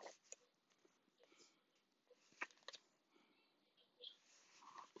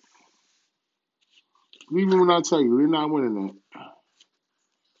 Even when I tell you, they're not winning that.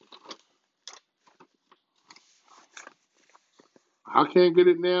 I can't get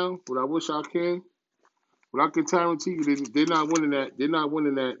it now, but I wish I can. But I can guarantee you, they're not winning that. They're not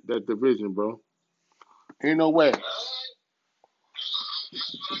winning that division, bro. Ain't no way.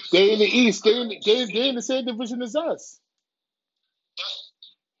 They in the East. They're in the same division as us.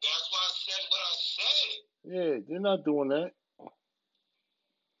 That's why I said what I said. Yeah, they're not doing that.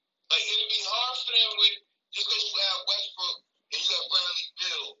 Like, it'd be hard for them with, just because you have Westbrook and you have Bradley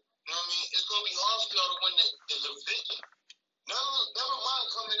Beal, you know what I mean? It's going to be hard for y'all to win the division. Never mind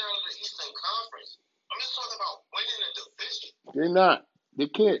coming out of the Eastern Conference. I'm just talking about winning the division. They're not.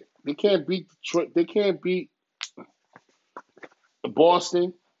 They can't. They can't beat Detroit. They can't beat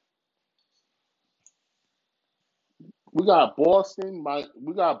Boston. We got Boston.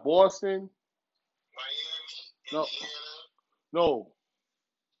 We got Boston. Miami, No. Indiana. No.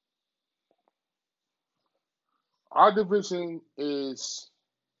 Our division is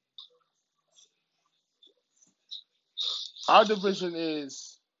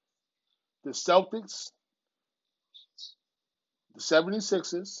the Celtics, the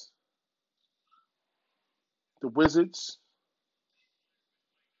 76ers, the Wizards,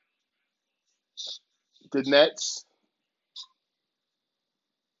 the Nets.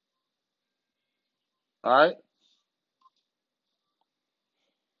 All right.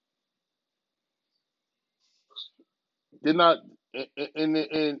 They're not in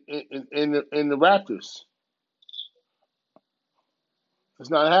the Raptors. It's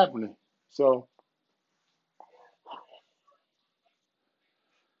not happening. So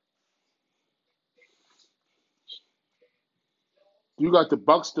you got the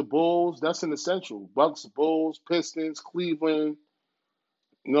Bucks, the Bulls. That's in the Central. Bucks, Bulls, Pistons, Cleveland.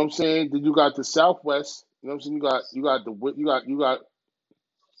 You know what I'm saying? Then you got the Southwest. You know what I'm saying? You got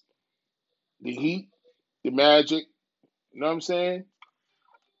the Heat, the Magic. You know what I'm saying?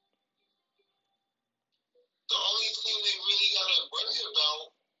 The only team they really got to worry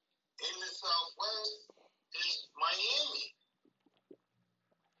about in the Southwest is Miami.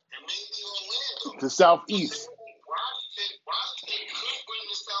 And maybe Orlando. The Southeast. Washington could win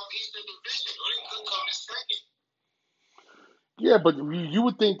the Southeastern Division, or they could come to second. Yeah, but you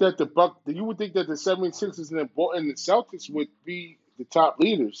would think that the 76ers and the Celtics would be the top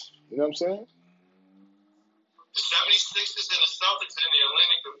leaders. You know what I'm saying? The 76ers and the Celtics in the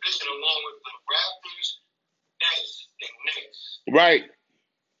Atlantic Division, along with the Raptors, Nets, and Knicks. Right.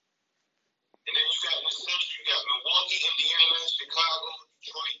 And then you got in the Central, you got Milwaukee, Indiana, Chicago,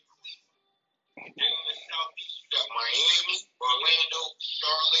 Detroit, Cleveland. Then in the Southeast, you got Miami, Orlando,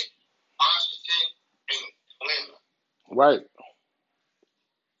 Charlotte, Washington, and Atlanta. Right.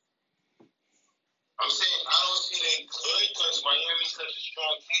 I'm saying I don't see they could because Miami's such a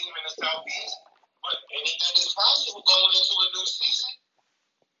strong team in the Southeast. But anything is possible going into a new season.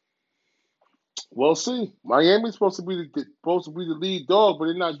 We'll see. Miami's supposed to be the lead dog, but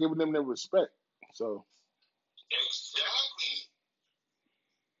they're not giving them their respect. So exactly.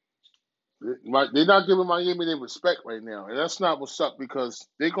 They're not giving Miami their respect right now, and that's not what's up because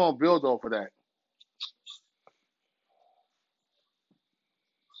they're gonna build off of that.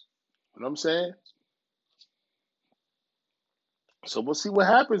 You know what I'm saying? So we'll see what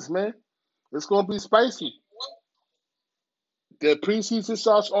happens, man. It's gonna be spicy. The preseason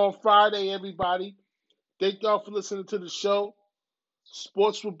starts on Friday, everybody. Thank y'all for listening to the show.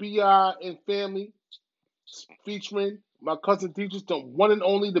 Sports with BI and family, featuring my cousin Dietrich, the one and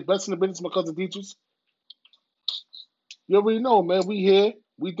only, the best in the business, my cousin Dietrich. You already know, man. We here.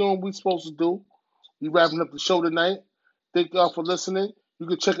 We doing what we supposed to do. We wrapping up the show tonight. Thank y'all for listening. You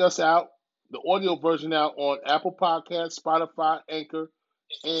can check us out, the audio version out on Apple Podcasts, Spotify, Anchor,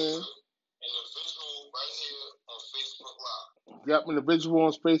 and the visual right here on Facebook Live. Yep, and the visual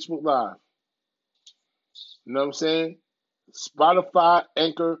on Facebook Live. You know what I'm saying? Spotify,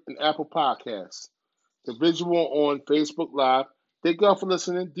 Anchor, and Apple Podcasts. The visual on Facebook Live. Thank y'all for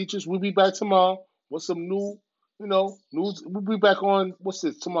listening. Dietrich, we'll be back tomorrow with some new, news. We'll be back on, what's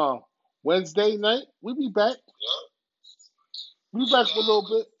this, tomorrow? Wednesday night? We'll be back. Yep. We'll be back for a little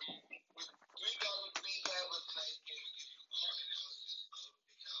bit.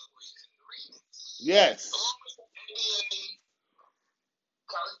 Yes.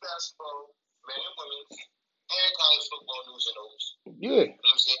 College basketball, men and women, and college football news and notes. Yeah. You know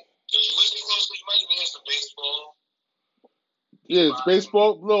what I'm saying? If you listen closely, you might even hear some baseball. Yeah, it's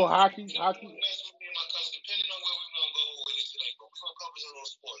baseball, little hockey. Depending on where we want to go with it today, but we're going to cover some of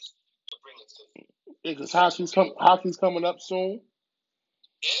those sports to bring it to you. Yeah, because hockey's coming up soon.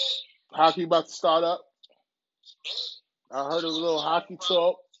 Yeah. Hockey about to start up. Yeah. I heard a little hockey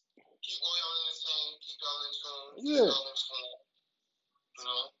talk. Keep all y'all in the same, keep y'all in tune. Yeah.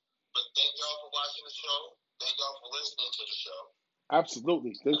 But thank y'all for watching the show. Thank y'all for listening to the show.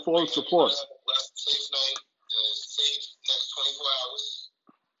 Absolutely. Thanks for all the support. Have a blessed, safe night and a safe next 24 hours.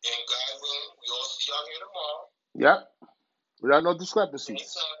 And God willing, we all see y'all here tomorrow. Yep. Without no discrepancies. Same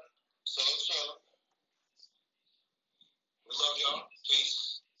time, same channel. We love y'all.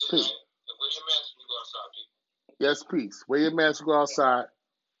 Peace. Good night. And wear your mask when you go outside, people. Yes, peace. Wear your mask and go outside.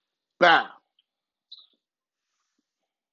 Bow.